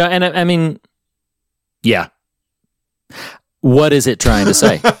 No, and I mean, yeah. What is it trying to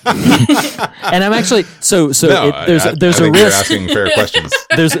say? And I'm actually there's I a think risk. you're asking fair questions.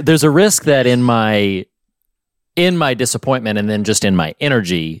 There's a risk that in my disappointment and then just in my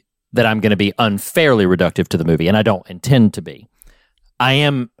energy that I'm going to be unfairly reductive to the movie, and I don't intend to be. I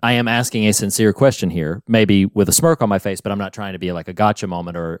am asking a sincere question here, maybe with a smirk on my face, but I'm not trying to be like a gotcha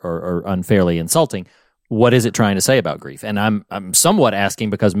moment or unfairly insulting. What is it trying to say about grief? And I'm somewhat asking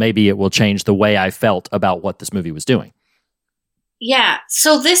because maybe it will change the way I felt about what this movie was doing. Yeah.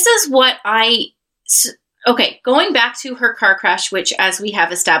 So this is what going back to her car crash, which, as we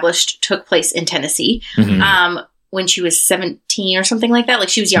have established, took place in Tennessee, when she was 17 or something like that. Like,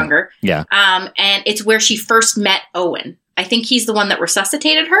 she was younger. Yeah. And it's where she first met Owen. I think he's the one that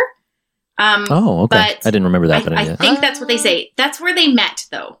resuscitated her. Okay. But I didn't remember that. I think that's what they say. That's where they met,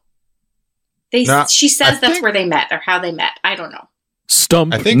 though. She says that's where they met, or how they met. I don't know.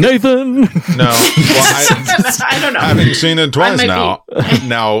 Stump I think Nathan. No. Well, I don't know. Having seen it twice now.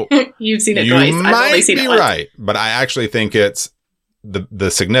 Now, you've seen it you twice. I've might only seen be it once. right, but I actually think it's the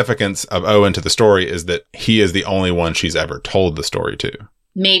significance of Owen to the story is that he is the only one she's ever told the story to.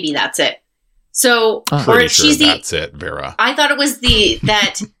 Maybe that's it. So, Pretty sure that's it, Vera. I thought it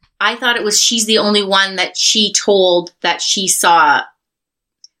was she's the only one that she told that she saw.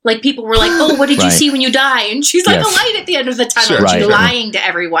 Like, people were like, oh, what did you see when you die? And she's like, a light at the end of the tunnel. Sure, She's lying to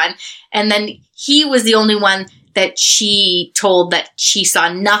everyone. And then he was the only one that she told that she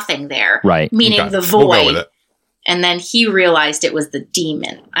saw nothing there. Right. Meaning Okay. the We'll void. go with it. And then he realized it was the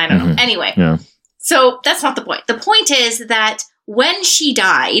demon. I don't know. Anyway. Yeah. So that's not the point. The point is that when she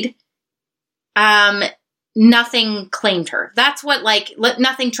died, nothing claimed her. That's what, like,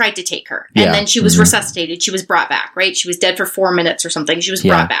 nothing tried to take her. And Yeah. then she was resuscitated. She was brought back, right? She was dead for 4 minutes or something. She was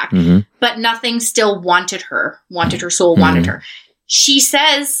brought back. But nothing still wanted her, wanted her soul, wanted her. She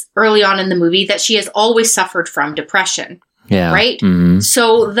says early on in the movie that she has always suffered from depression, Yeah. right?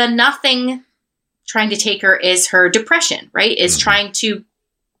 So the nothing trying to take her is her depression, right? Is trying to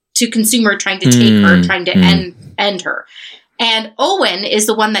consume her, trying to take her, trying to end her. And Owen is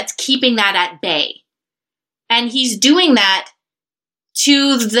the one that's keeping that at bay. And he's doing that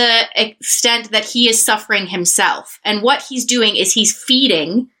to the extent that he is suffering himself. And what he's doing is he's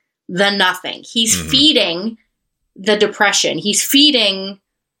feeding the nothing. He's feeding the depression. He's feeding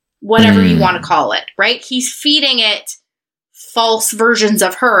whatever you want to call it, right? He's feeding it false versions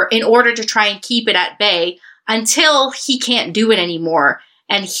of her in order to try and keep it at bay until he can't do it anymore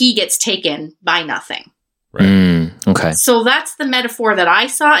and he gets taken by nothing. Right. Okay. So that's the metaphor that I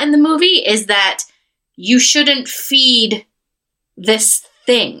saw in the movie, is that you shouldn't feed this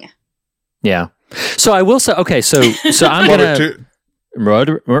thing. Yeah. So I will say, okay, so I'm Well, going to... all I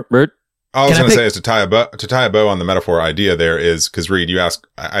was Can I going to pick- say is to tie a bow on the metaphor idea there is, because Reed, you asked,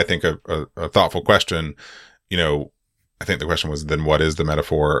 I think, a thoughtful question. You know, I think the question was, then what is the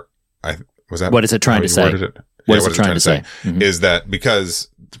metaphor? Was that What is it trying how to you say? worded it? What is it trying to say? Mhm. Is that because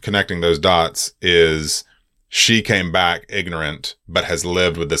connecting those dots is she came back ignorant, but has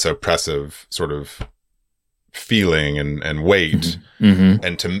lived with this oppressive sort of feeling and weight.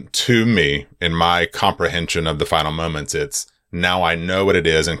 And to me, in my comprehension of the final moments, it's now I know what it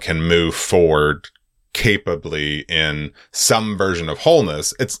is and can move forward capably in some version of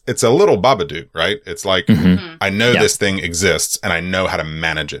wholeness. It's a little Babadook, right? It's like, I know this thing exists and I know how to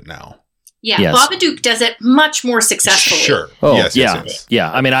manage it now. Yeah, Yes. Babadook does it much more successfully. Sure. Oh, yes, yeah. yes.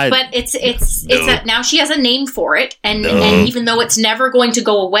 Yeah. I mean, But it's that now she has a name for it, and even though it's never going to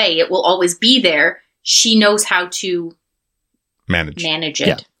go away, it will always be there. She knows how to Manage. manage it.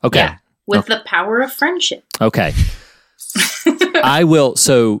 Yeah. Okay. Yeah, with the power of friendship. Okay. I will.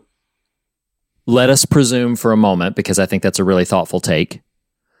 So let us presume for a moment, because I think that's a really thoughtful take.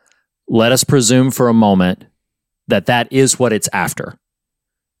 Let us presume for a moment that is what it's after.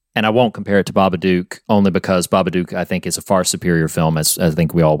 And I won't compare it to Babadook, only because Babadook, I think, is a far superior film, as I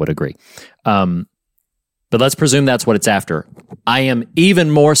think we all would agree. But let's presume that's what it's after. I am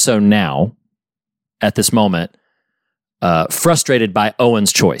even more so now, at this moment, frustrated by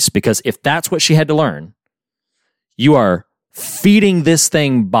Owen's choice, because if that's what she had to learn, you are feeding this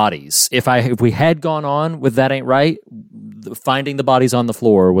thing bodies. If we had gone on with That Ain't Right, finding the bodies on the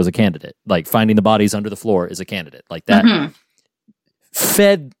floor was a candidate. Like, finding the bodies under the floor is a candidate. Like that.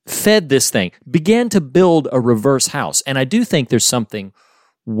 Fed this thing, began to build a reverse house. And I do think there's something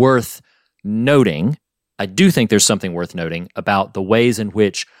worth noting. about the ways in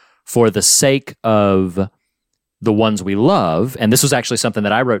which, for the sake of the ones we love, and this was actually something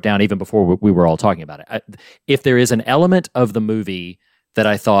that I wrote down even before we were all talking about it. If there is an element of the movie that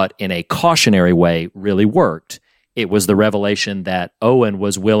I thought in a cautionary way really worked, it was the revelation that Owen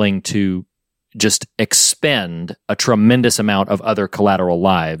was willing to just expend a tremendous amount of other collateral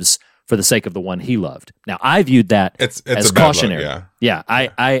lives for the sake of the one he loved. Now, I viewed that It's as a bad look, cautionary. yeah.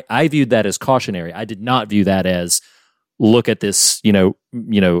 I viewed that as cautionary. I did not view that as look at this,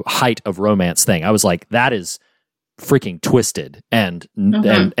 height of romance thing. I was like, that is freaking twisted and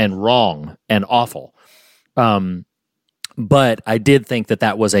wrong and awful. But I did think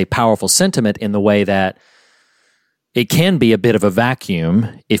that was a powerful sentiment in the way that it can be a bit of a vacuum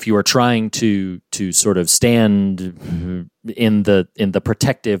if you are trying to sort of stand in the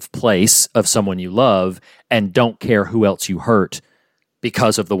protective place of someone you love and don't care who else you hurt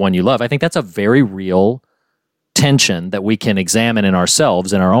because of the one you love. I think that's a very real tension that we can examine in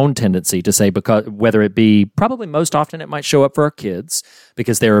ourselves and our own tendency to say, because whether it be, probably most often it might show up for our kids,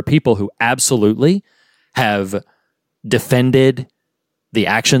 because there are people who absolutely have defended the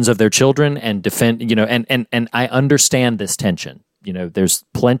actions of their children and defend, and I understand this tension. There's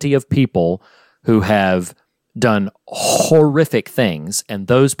plenty of people who have done horrific things, and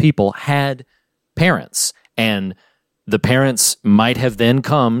those people had parents, and the parents might have then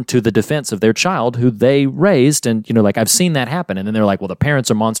come to the defense of their child who they raised, and, I've seen that happen, and then they're like, well, the parents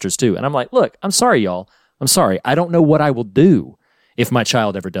are monsters too. And I'm like, look, I'm sorry, y'all. I'm sorry. I don't know what I will do if my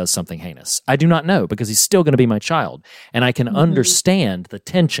child ever does something heinous. I do not know, because he's still going to be my child. And I can understand the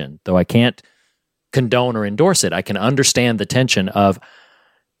tension, though I can't condone or endorse it. I can understand the tension of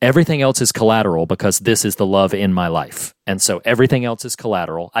everything else is collateral because this is the love in my life. And so everything else is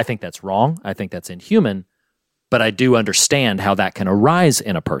collateral. I think that's wrong. I think that's inhuman. But I do understand how that can arise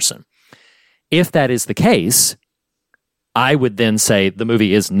in a person. If that is the case, I would then say the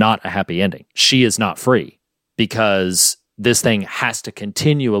movie is not a happy ending. She is not free. because this thing has to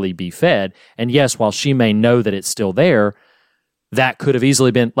continually be fed. And yes, while she may know that it's still there, that could have easily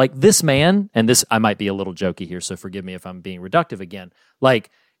been like this man, and this, I might be a little jokey here, so forgive me if I'm being reductive again.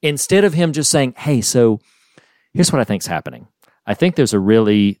 Like, instead of him just saying, hey, so here's what I think's happening. I think there's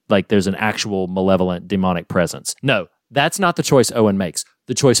there's an actual malevolent demonic presence. No, that's not the choice Owen makes.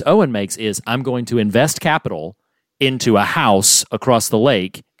 The choice Owen makes is, I'm going to invest capital into a house across the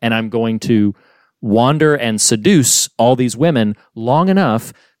lake, and I'm going to wander and seduce all these women long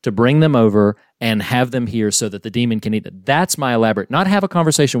enough to bring them over and have them here so that the demon can eat them. That's my elaborate, not have a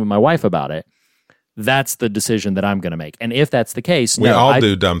conversation with my wife about it. That's the decision that I'm going to make. And if that's the case, we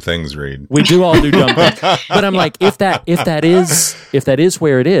do dumb things, Reed. We do all do dumb things. But I'm like, if that is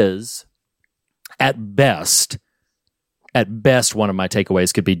where it is, at best, one of my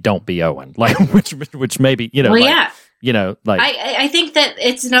takeaways could be, don't be Owen. Like, which maybe, Well, like, yeah. Like, I think that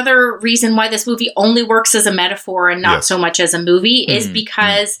it's another reason why this movie only works as a metaphor and not so much as a movie is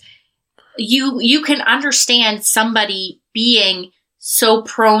because you can understand somebody being so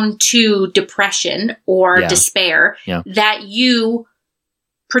prone to depression or despair that you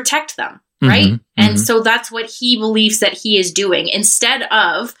protect them, right? And so that's what he believes that he is doing. Instead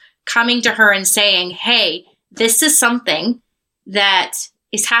of coming to her and saying, hey, this is something that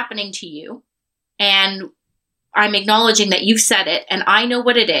is happening to you, and I'm acknowledging that you've said it, and I know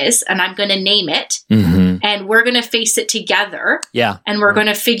what it is, and I'm going to name it, and we're going to face it together, and we're going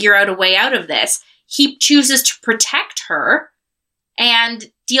to figure out a way out of this. He chooses to protect her and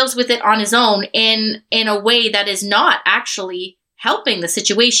deals with it on his own in a way that is not actually helping the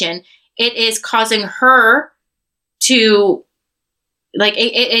situation. It is causing her to, like,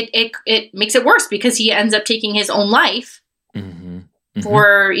 it makes it worse because he ends up taking his own life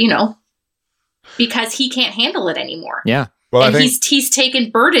for, because he can't handle it anymore. Yeah. Well, and he's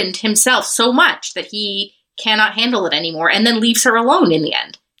burdened himself so much that he cannot handle it anymore, and then leaves her alone in the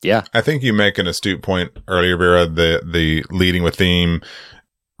end. Yeah. I think you make an astute point earlier, Vera, the leading with theme,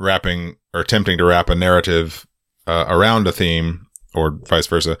 wrapping or attempting to wrap a narrative around a theme, or vice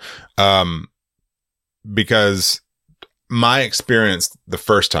versa. Because my experience the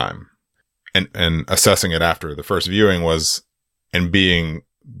first time and assessing it after the first viewing was, and being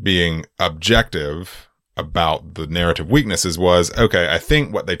objective about the narrative weaknesses was, okay, I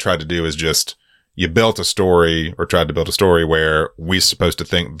think what they tried to do is just, you built a story, or tried to build a story where we're supposed to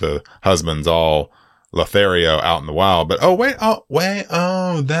think the husband's all Lothario out in the wild, but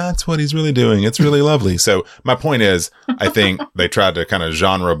that's what he's really doing. It's really lovely. So my point is, I think they tried to kind of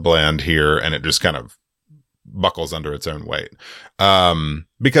genre blend here, and it just kind of buckles under its own weight.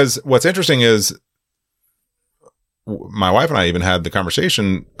 Because what's interesting is, my wife and I even had the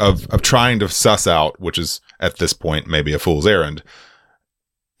conversation of trying to suss out, which is at this point maybe a fool's errand,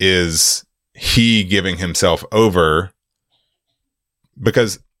 is he giving himself over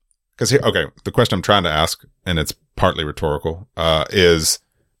because the question I'm trying to ask, and it's partly rhetorical, is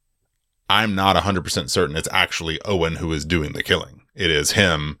I'm not 100% certain it's actually Owen who is doing the killing. It is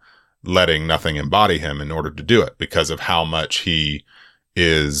him letting nothing embody him in order to do it, because of how much he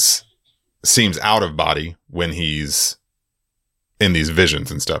seems out of body when he's in these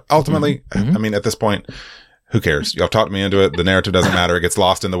visions and stuff. Ultimately, I mean, at this point, who cares? Y'all talked me into it. The narrative doesn't matter. It gets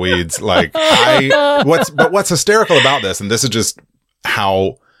lost in the weeds. Like, what's hysterical about this, and this is just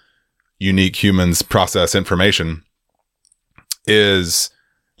how unique humans process information, is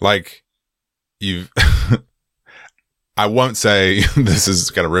like, I won't say this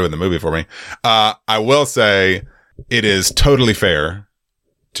is going to ruin the movie for me. I will say it is totally fair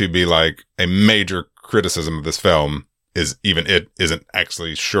to be like, a major criticism of this film is even it isn't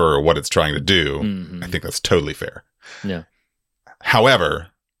actually sure what it's trying to do. I think that's totally fair. Yeah. However,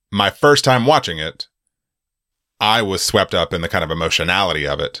 my first time watching it, I was swept up in the kind of emotionality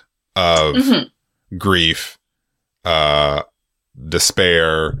of it, of grief,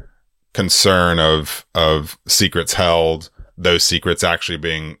 despair, concern of secrets held, those secrets actually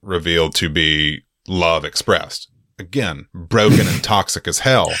being revealed to be love expressed. Again, broken and toxic as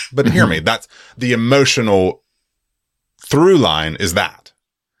hell. But hear me, that's the emotional through line, is that.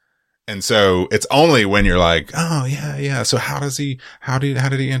 And so it's only when you're like, oh yeah. So how did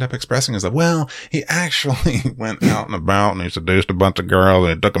he end up expressing his love? Well, he actually went out and about and he seduced a bunch of girls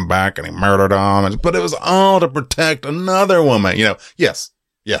and he took them back and he murdered them. But it was all to protect another woman. Yes.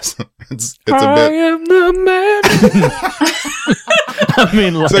 It's a bit. I am the man. I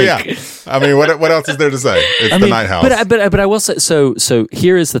mean, like, so yeah. I mean, what else is there to say? It's the Night House. But I will say, so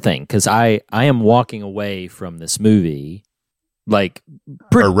here is the thing, because I am walking away from this movie, like,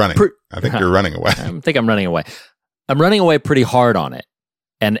 or running. I think you're running away. I think I'm running away. I'm running away pretty hard on it,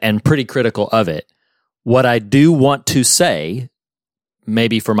 and pretty critical of it. What I do want to say,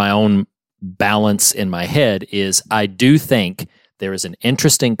 maybe for my own balance in my head, is I do think there is an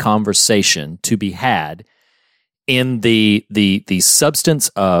interesting conversation to be had in the substance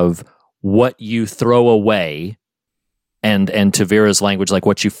of what you throw away, and to Vera's language, like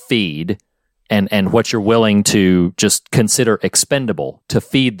what you feed, and what you're willing to just consider expendable to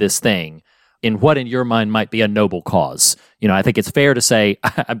feed this thing in what in your mind might be a noble cause. You know, I think it's fair to say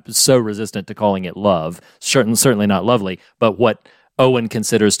I'm so resistant to calling it love, certainly not lovely, but what Owen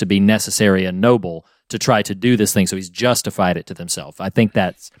considers to be necessary and noble to try to do this thing, so he's justified it to himself. I think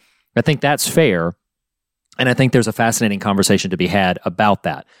that's fair, and I think there's a fascinating conversation to be had about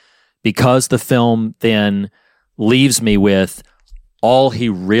that, because the film then leaves me with all he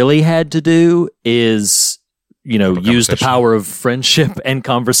really had to do is, you know, use the power of friendship and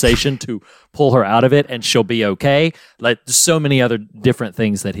conversation to pull her out of it, and she'll be okay. Like so many other different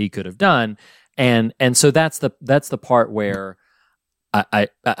things that he could have done, and so that's the part where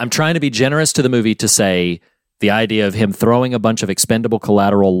I'm trying to be generous to the movie to say the idea of him throwing a bunch of expendable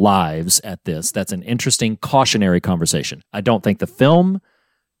collateral lives at this, that's an interesting cautionary conversation. I don't think the film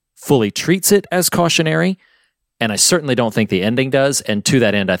fully treats it as cautionary, and I certainly don't think the ending does. And to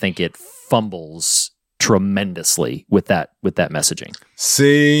that end, I think it fumbles tremendously with that messaging.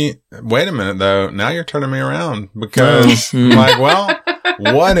 See, wait a minute though. Now you're turning me around, because like, well,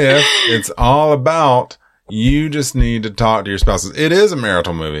 what if it's all about you just need to talk to your spouses? It is a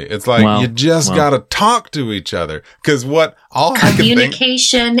marital movie. It's like you just got to talk to each other, because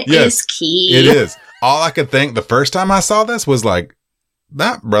communication is key. It is. All I could think the first time I saw this was like,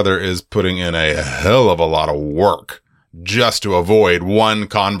 that brother is putting in a hell of a lot of work just to avoid one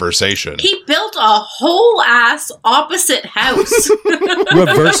conversation. He built a whole ass opposite house.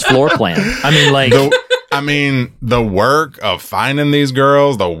 Reverse floor plan. I mean, like... the work of finding these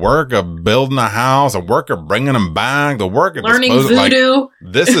girls, the work of building a house, the work of bringing them back, the work of learning voodoo. Like,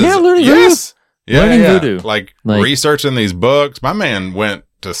 this is... learning yes. voodoo. Yeah, learning voodoo. Like researching these books. My man went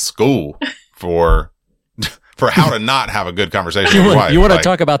to school for how to not have a good conversation with his wife. You want to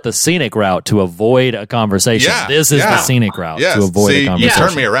talk about the scenic route to avoid a conversation. Yeah, this is the scenic route to avoid a conversation. You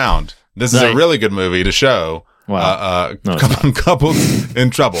turned me around. This is a really good movie to show couples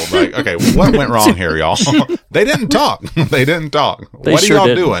in trouble. Like, okay, what went wrong here, y'all? They didn't talk. What are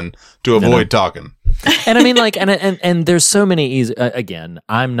y'all doing to avoid talking? And I mean, like, and there's so many easy. Again,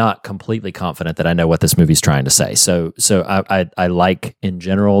 I'm not completely confident that I know what this movie's trying to say. So I like in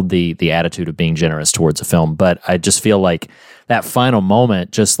general the attitude of being generous towards a film, but I just feel like that final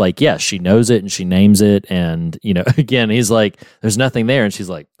moment, just like, yes, she knows it and she names it, and you know, again, he's like, there's nothing there, and she's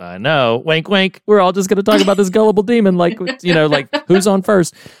like, I know, wink, wink. We're all just going to talk about this gullible demon, like, you know, like who's on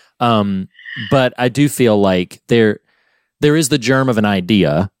first. But I do feel like there is the germ of an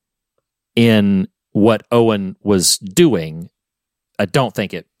idea in what Owen was doing. I don't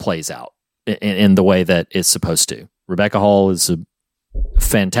think it plays out in the way that it's supposed to. Rebecca Hall is a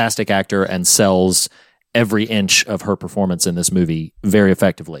fantastic actor and sells every inch of her performance in this movie very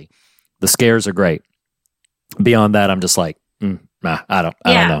effectively. The scares are great. Beyond that, I'm just like, I don't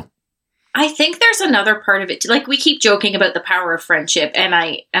know. I think there's another part of it. Like, we keep joking about the power of friendship, and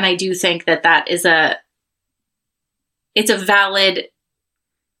I do think that is it's a valid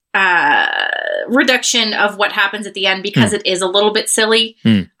reduction of what happens at the end, because it is a little bit silly.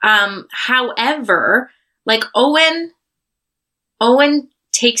 However, like Owen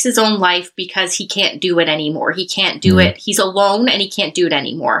takes his own life because he can't do it anymore. He can't do it. He's alone and he can't do it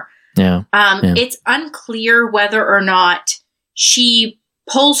anymore. It's unclear whether or not she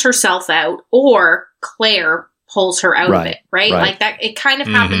pulls herself out or Claire pulls her out of it, right? Like that, it kind of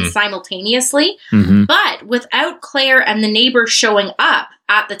happens simultaneously. But without Claire and the neighbors showing up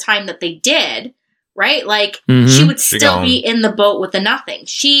at the time that they did, right? Like, she would still be in the boat with the nothing.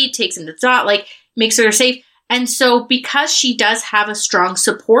 She takes him to the dot, like, makes her safe. And so, because she does have a strong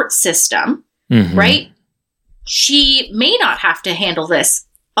support system, right? She may not have to handle this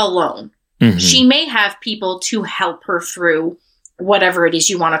alone. She may have people to help her through whatever it is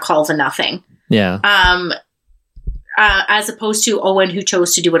you want to call the nothing. As opposed to Owen, who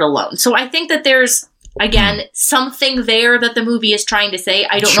chose to do it alone. So I think that there's, again, something there that the movie is trying to say.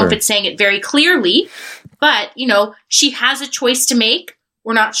 I don't know if it's saying it very clearly, but, you know, she has a choice to make.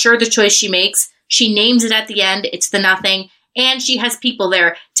 We're not sure the choice she makes. She names it at the end. It's the nothing. And she has people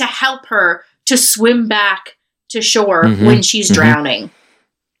there to help her to swim back to shore when she's drowning.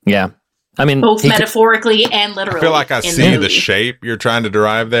 Yeah. I mean, both metaphorically and literally. I feel like I in see the movie. shape you're trying to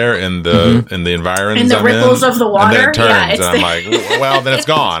derive there in the environs. In the I'm ripples of the water. And then it turns, Yeah, it's and I'm like, well, then it's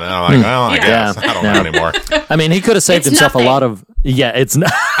gone. And I'm like, well, I guess. I don't know anymore. I mean, he could have saved It's himself nothing. a lot of. Yeah, it's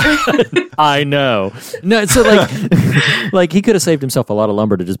not. I know. No, so like he could have saved himself a lot of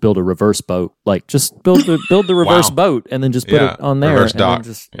lumber to just build a reverse boat. Like just build the reverse Wow. boat and then just put Yeah, it on there. reverse and then dock.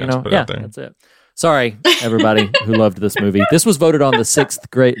 just, Yeah, you just know, put it yeah, up there. that's it. Sorry, everybody who loved this movie. This was voted on the 6th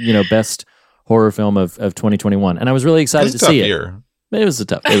great, best horror film of 2021, and I was really excited It's a to tough see it. year. It was a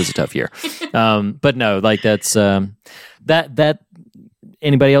tough year. But no, like that's that.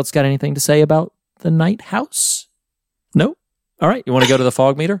 Anybody else got anything to say about The Night House? No. All right, you want to go to the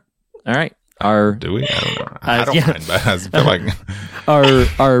fog meter? All right, Do we? I don't know. I don't yeah. mind, but I feel like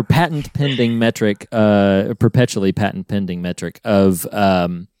our patent pending metric, perpetually patent pending metric of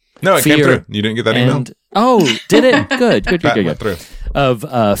no, it came fear through. You didn't get that email? and did it? Good. That went through.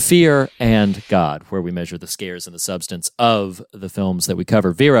 Of fear and God, where we measure the scares and the substance of the films that we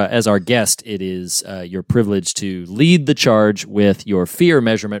cover. Vera, as our guest, it is your privilege to lead the charge with your fear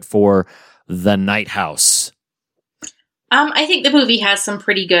measurement for The Night House. I think the movie has some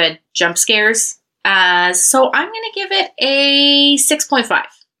pretty good jump scares. So I'm going to give it a 6.5.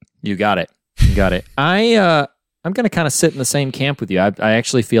 You got it. I'm going to kind of sit in the same camp with you. I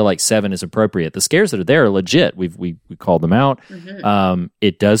actually feel like 7 is appropriate. The scares that are there are legit. We called them out. Mm-hmm.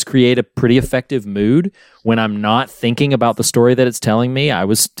 It does create a pretty effective mood. When I'm not thinking about the story that it's telling me, I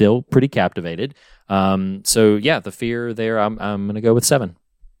was still pretty captivated. So yeah, the fear there, I'm going to go with 7.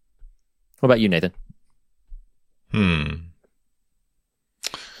 What about you, Nathan?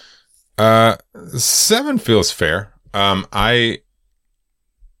 7 feels fair. I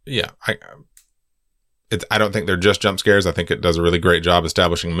don't think they're just jump scares. I think it does a really great job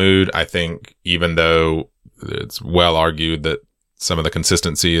establishing mood. I think even though it's well argued that some of the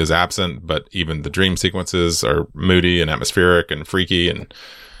consistency is absent, but even the dream sequences are moody and atmospheric and freaky, and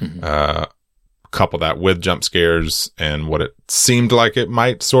couple that with jump scares and what it seemed like it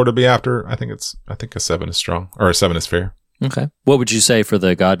might sort of be after. I think a 7 is strong, or a 7 is fair. Okay. What would you say for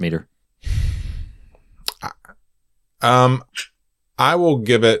the God meter? I will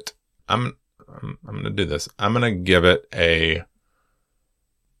give it. I'm going to do this. I'm going to give it a.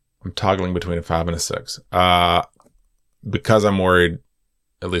 I'm toggling between a 5 and a 6. Because I'm worried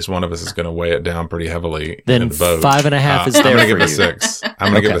at least one of us is going to weigh it down pretty heavily. Then in the vote. 5.5 is I'm there going to for give it a you. 6.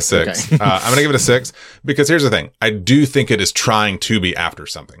 I'm going to give it a 6. Okay. I'm going to give it a 6 because here's the thing. I do think it is trying to be after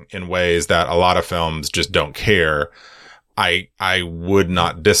something in ways that a lot of films just don't care. I would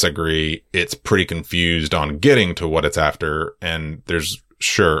not disagree. It's pretty confused on getting to what it's after, and there's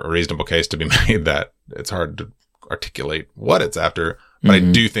sure a reasonable case to be made that it's hard to articulate what it's after, but I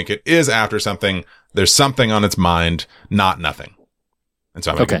do think it is after something. There's something on its mind, not nothing. And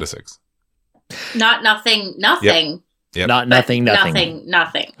so I'm going to give it a 6. Not nothing. Yep. Not but nothing.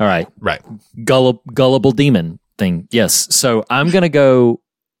 Nothing. All right. Right. Gullible demon thing. Yes. So I'm going to go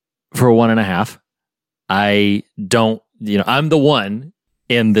for a 1.5. I don't, I'm the one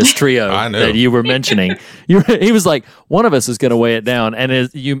in this trio I know. that you were mentioning. He was like, one of us is going to weigh it down. And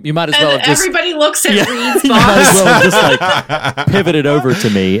you might as well have just. Everybody looks at Yeah, Reed's you might as box. well have just like pivoted over to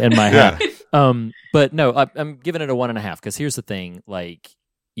me in my head. Yeah. But no, I'm giving it a 1.5 because here's the thing.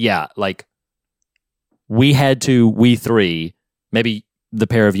 We three, maybe the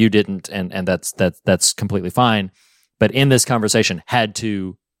pair of you didn't, and that's completely fine. But in this conversation, had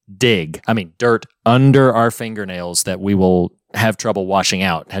to dig. I mean, dirt under our fingernails that we will have trouble washing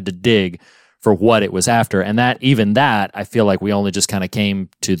out. Had to dig for what it was after, and that I feel like we only just kind of came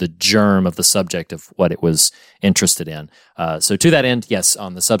to the germ of the subject of what it was interested in. So to that end, yes,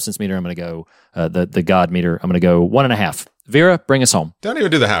 on the substance meter, I'm going to go the God meter. I'm going to go 1.5. Vera, bring us home. Don't even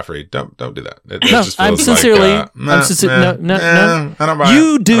do the half read. Don't do that. It No, just I'm feels sincerely. like, no. I don't buy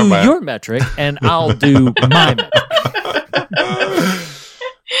You it. I do don't buy it. your metric, and I'll do my metric.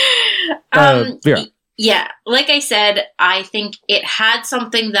 Vera. Yeah, like I said, I think it had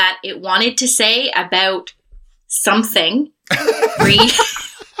something that it wanted to say about something.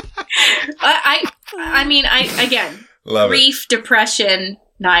 Again, Love it. grief, depression,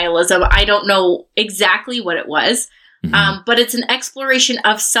 nihilism. I don't know exactly what it was, but it's an exploration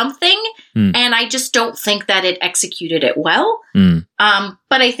of something, and I just don't think that it executed it well.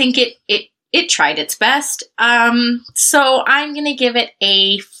 But I think it tried its best. So I'm going to give it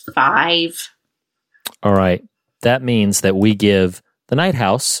a 5. All right. That means that we give The Night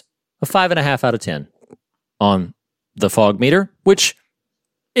House a 5.5 out of 10 on the fog meter, which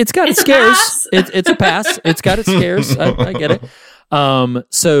it's got its scares. It's a pass. It's got its scares. I get it.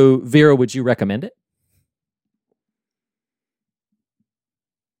 So Vera, would you recommend it?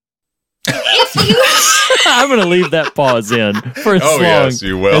 if you I'm going to leave that pause in for as Oh long yes,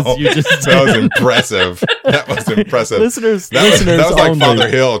 you will. as you just That was impressive. That was impressive. Listeners, that listeners was like only. Father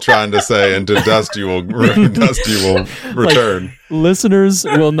Hill trying to say, "Into dust you will return." Listeners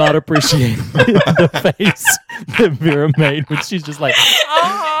will not appreciate the face that Vera made when she's just like,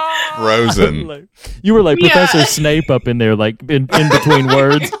 Frozen. like, you were like Professor Snape up in there, like in between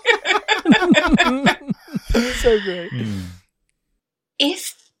words. So great.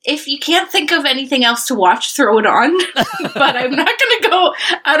 if you can't think of anything else to watch, throw it on. But I'm not going to go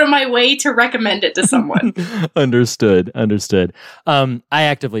out of my way to recommend it to someone. Understood. I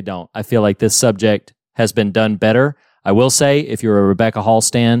actively don't. I feel like this subject has been done better. I will say, if you're a Rebecca Hall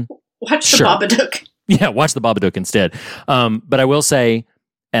stan, Watch the sure. Babadook. Yeah, watch the Babadook instead. But I will say,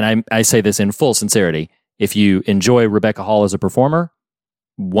 and I say this in full sincerity, if you enjoy Rebecca Hall as a performer,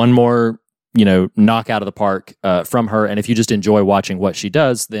 one more, knock out of the park from her. And if you just enjoy watching what she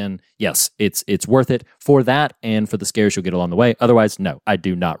does, then yes, it's worth it for that and for the scares you'll get along the way. Otherwise, no, I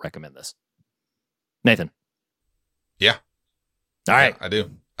do not recommend this. Nathan. Yeah. All right. Yeah, I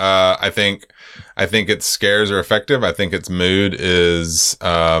do. I think its scares are effective. I think its mood is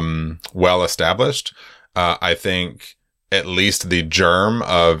well established. I think at least the germ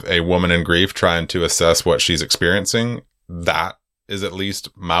of a woman in grief trying to assess what she's experiencing, that is at least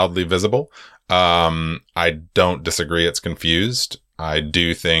mildly visible. I don't disagree it's confused. I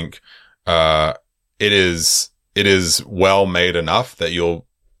do think it is well made enough that you'll,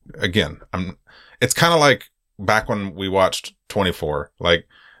 again, it's kind of like back when we watched 24. Like,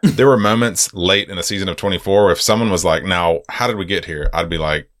 there were moments late in a season of 24 where if someone was like, now, how did we get here? I'd be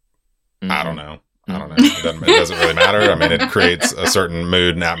like, I don't know. It doesn't really matter. I mean, it creates a certain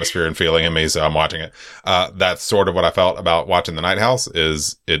mood and atmosphere and feeling in me, so I'm watching it. That's sort of what I felt about watching The Night House,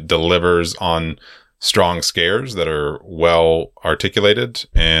 is it delivers on strong scares that are well articulated,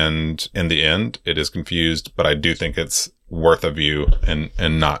 and in the end, it is confused, but I do think it's worth a view and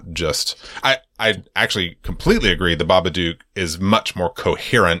not just... I actually completely agree the Babadook is much more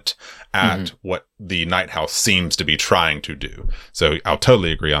coherent at what the Night House seems to be trying to do. So I'll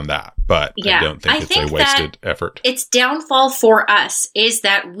totally agree on that, but I don't think it's a wasted effort. Its downfall for us is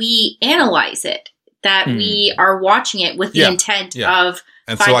that we analyze it, that we are watching it with the intent of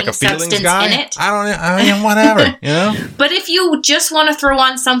and finding so like a feelings substance guy, in it. I mean, whatever, But if you just want to throw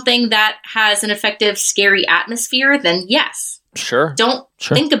on something that has an effective, scary atmosphere, then yes. Sure. Don't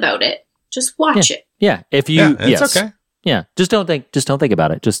think about it. Just watch it. Yeah. If you, it's okay. Yeah. Just don't think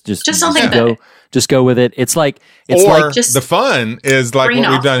about it. Just don't think about it. Just go with it. It's like just the fun is like what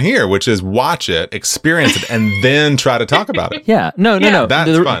we've done here, which is watch it, experience it, and then try to talk about it. Yeah. No.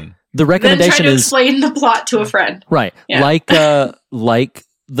 That's fun. The Then recommendation try to is explain the plot to a friend. right. Yeah. Like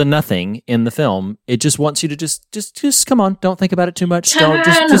the nothing in the film. It just wants you to just come on. Don't think about it too much. Turn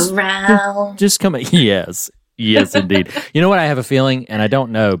around. Just come on. Yes, indeed. You know what? I have a feeling, and I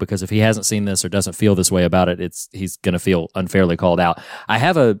don't know, because if he hasn't seen this or doesn't feel this way about it, he's going to feel unfairly called out. I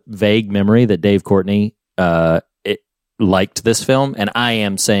have a vague memory that Dave Courtney liked this film, and I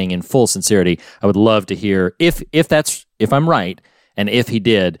am saying in full sincerity, I would love to hear if I'm right. And if he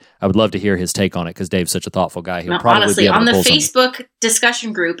did, I would love to hear his take on it, because Dave's such a thoughtful guy. He'll probably honestly, be able on to the pull Facebook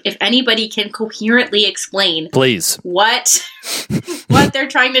discussion group, if anybody can coherently explain, please, what they're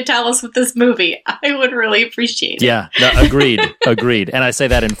trying to tell us with this movie, I would really appreciate it. Yeah, no, agreed. And I say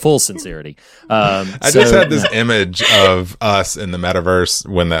that in full sincerity. I just had this image of us in the metaverse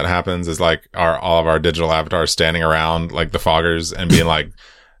when that happens, is like all of our digital avatars standing around like the foggers and being like,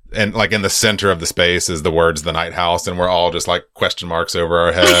 and like in the center of the space is the words "The Night House," and we're all just like question marks over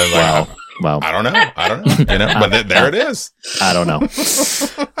our head. Like, wow. I don't know. But there it is. I don't know.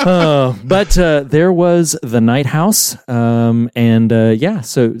 But there was The Night House. So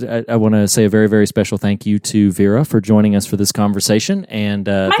I want to say a very, very special thank you to Vera for joining us for this conversation. And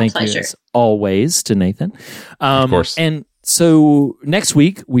thank pleasure. you, as always, to Nathan. Of course. And so next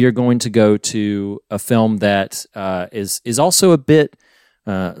week, we are going to go to a film that is also a bit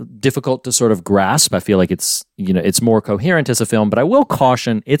difficult to sort of grasp. I feel like it's more coherent as a film, but I will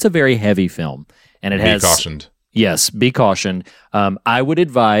caution, it's a very heavy film, and Be cautioned. Yes, be cautioned. I would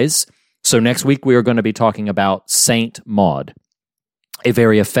advise. So next week we are going to be talking about Saint Maud, a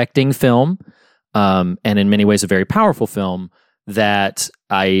very affecting film, and in many ways a very powerful film that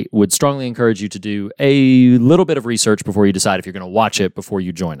I would strongly encourage you to do a little bit of research before you decide if you're going to watch it before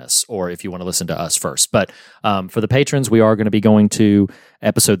you join us, or if you want to listen to us first. But for the patrons, we are going to be going to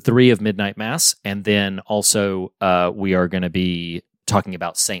episode 3 of Midnight Mass, and then also we are going to be talking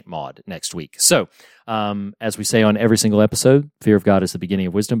about Saint Maud next week. So, as we say on every single episode, fear of God is the beginning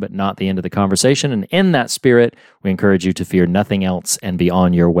of wisdom, but not the end of the conversation. And in that spirit, we encourage you to fear nothing else and be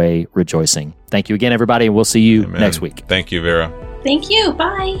on your way rejoicing. Thank you again, everybody, and we'll see you next week. Thank you, Vera. Thank you.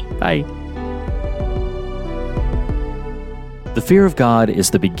 Bye. Bye. The fear of God is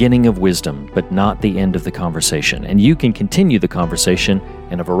the beginning of wisdom, but not the end of the conversation. And you can continue the conversation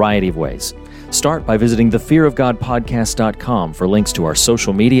in a variety of ways. Start by visiting thefearofgodpodcast.com for links to our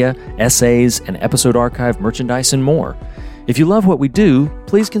social media, essays, and episode archive merchandise and more. If you love what we do,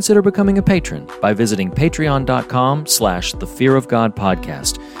 please consider becoming a patron by visiting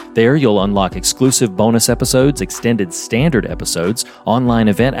patreon.com/thefearofgodpodcast. There you'll unlock exclusive bonus episodes, extended standard episodes, online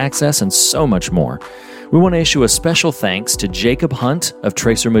event access, and so much more. We want to issue a special thanks to Jacob Hunt of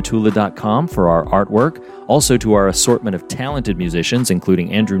TracerMatula.com for our artwork, also to our assortment of talented musicians,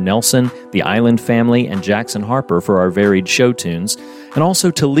 including Andrew Nelson, the Island Family, and Jackson Harper for our varied show tunes, and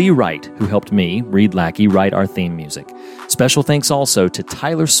also to Lee Wright, who helped me, Reed Lackey, write our theme music. Special thanks also to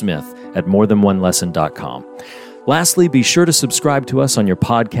Tyler Smith at morethanonelesson.com. Lastly, be sure to subscribe to us on your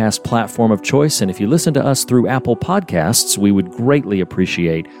podcast platform of choice, and if you listen to us through Apple Podcasts, we would greatly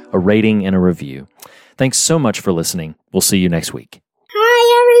appreciate a rating and a review. Thanks so much for listening. We'll see you next week.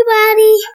 Hi, everybody.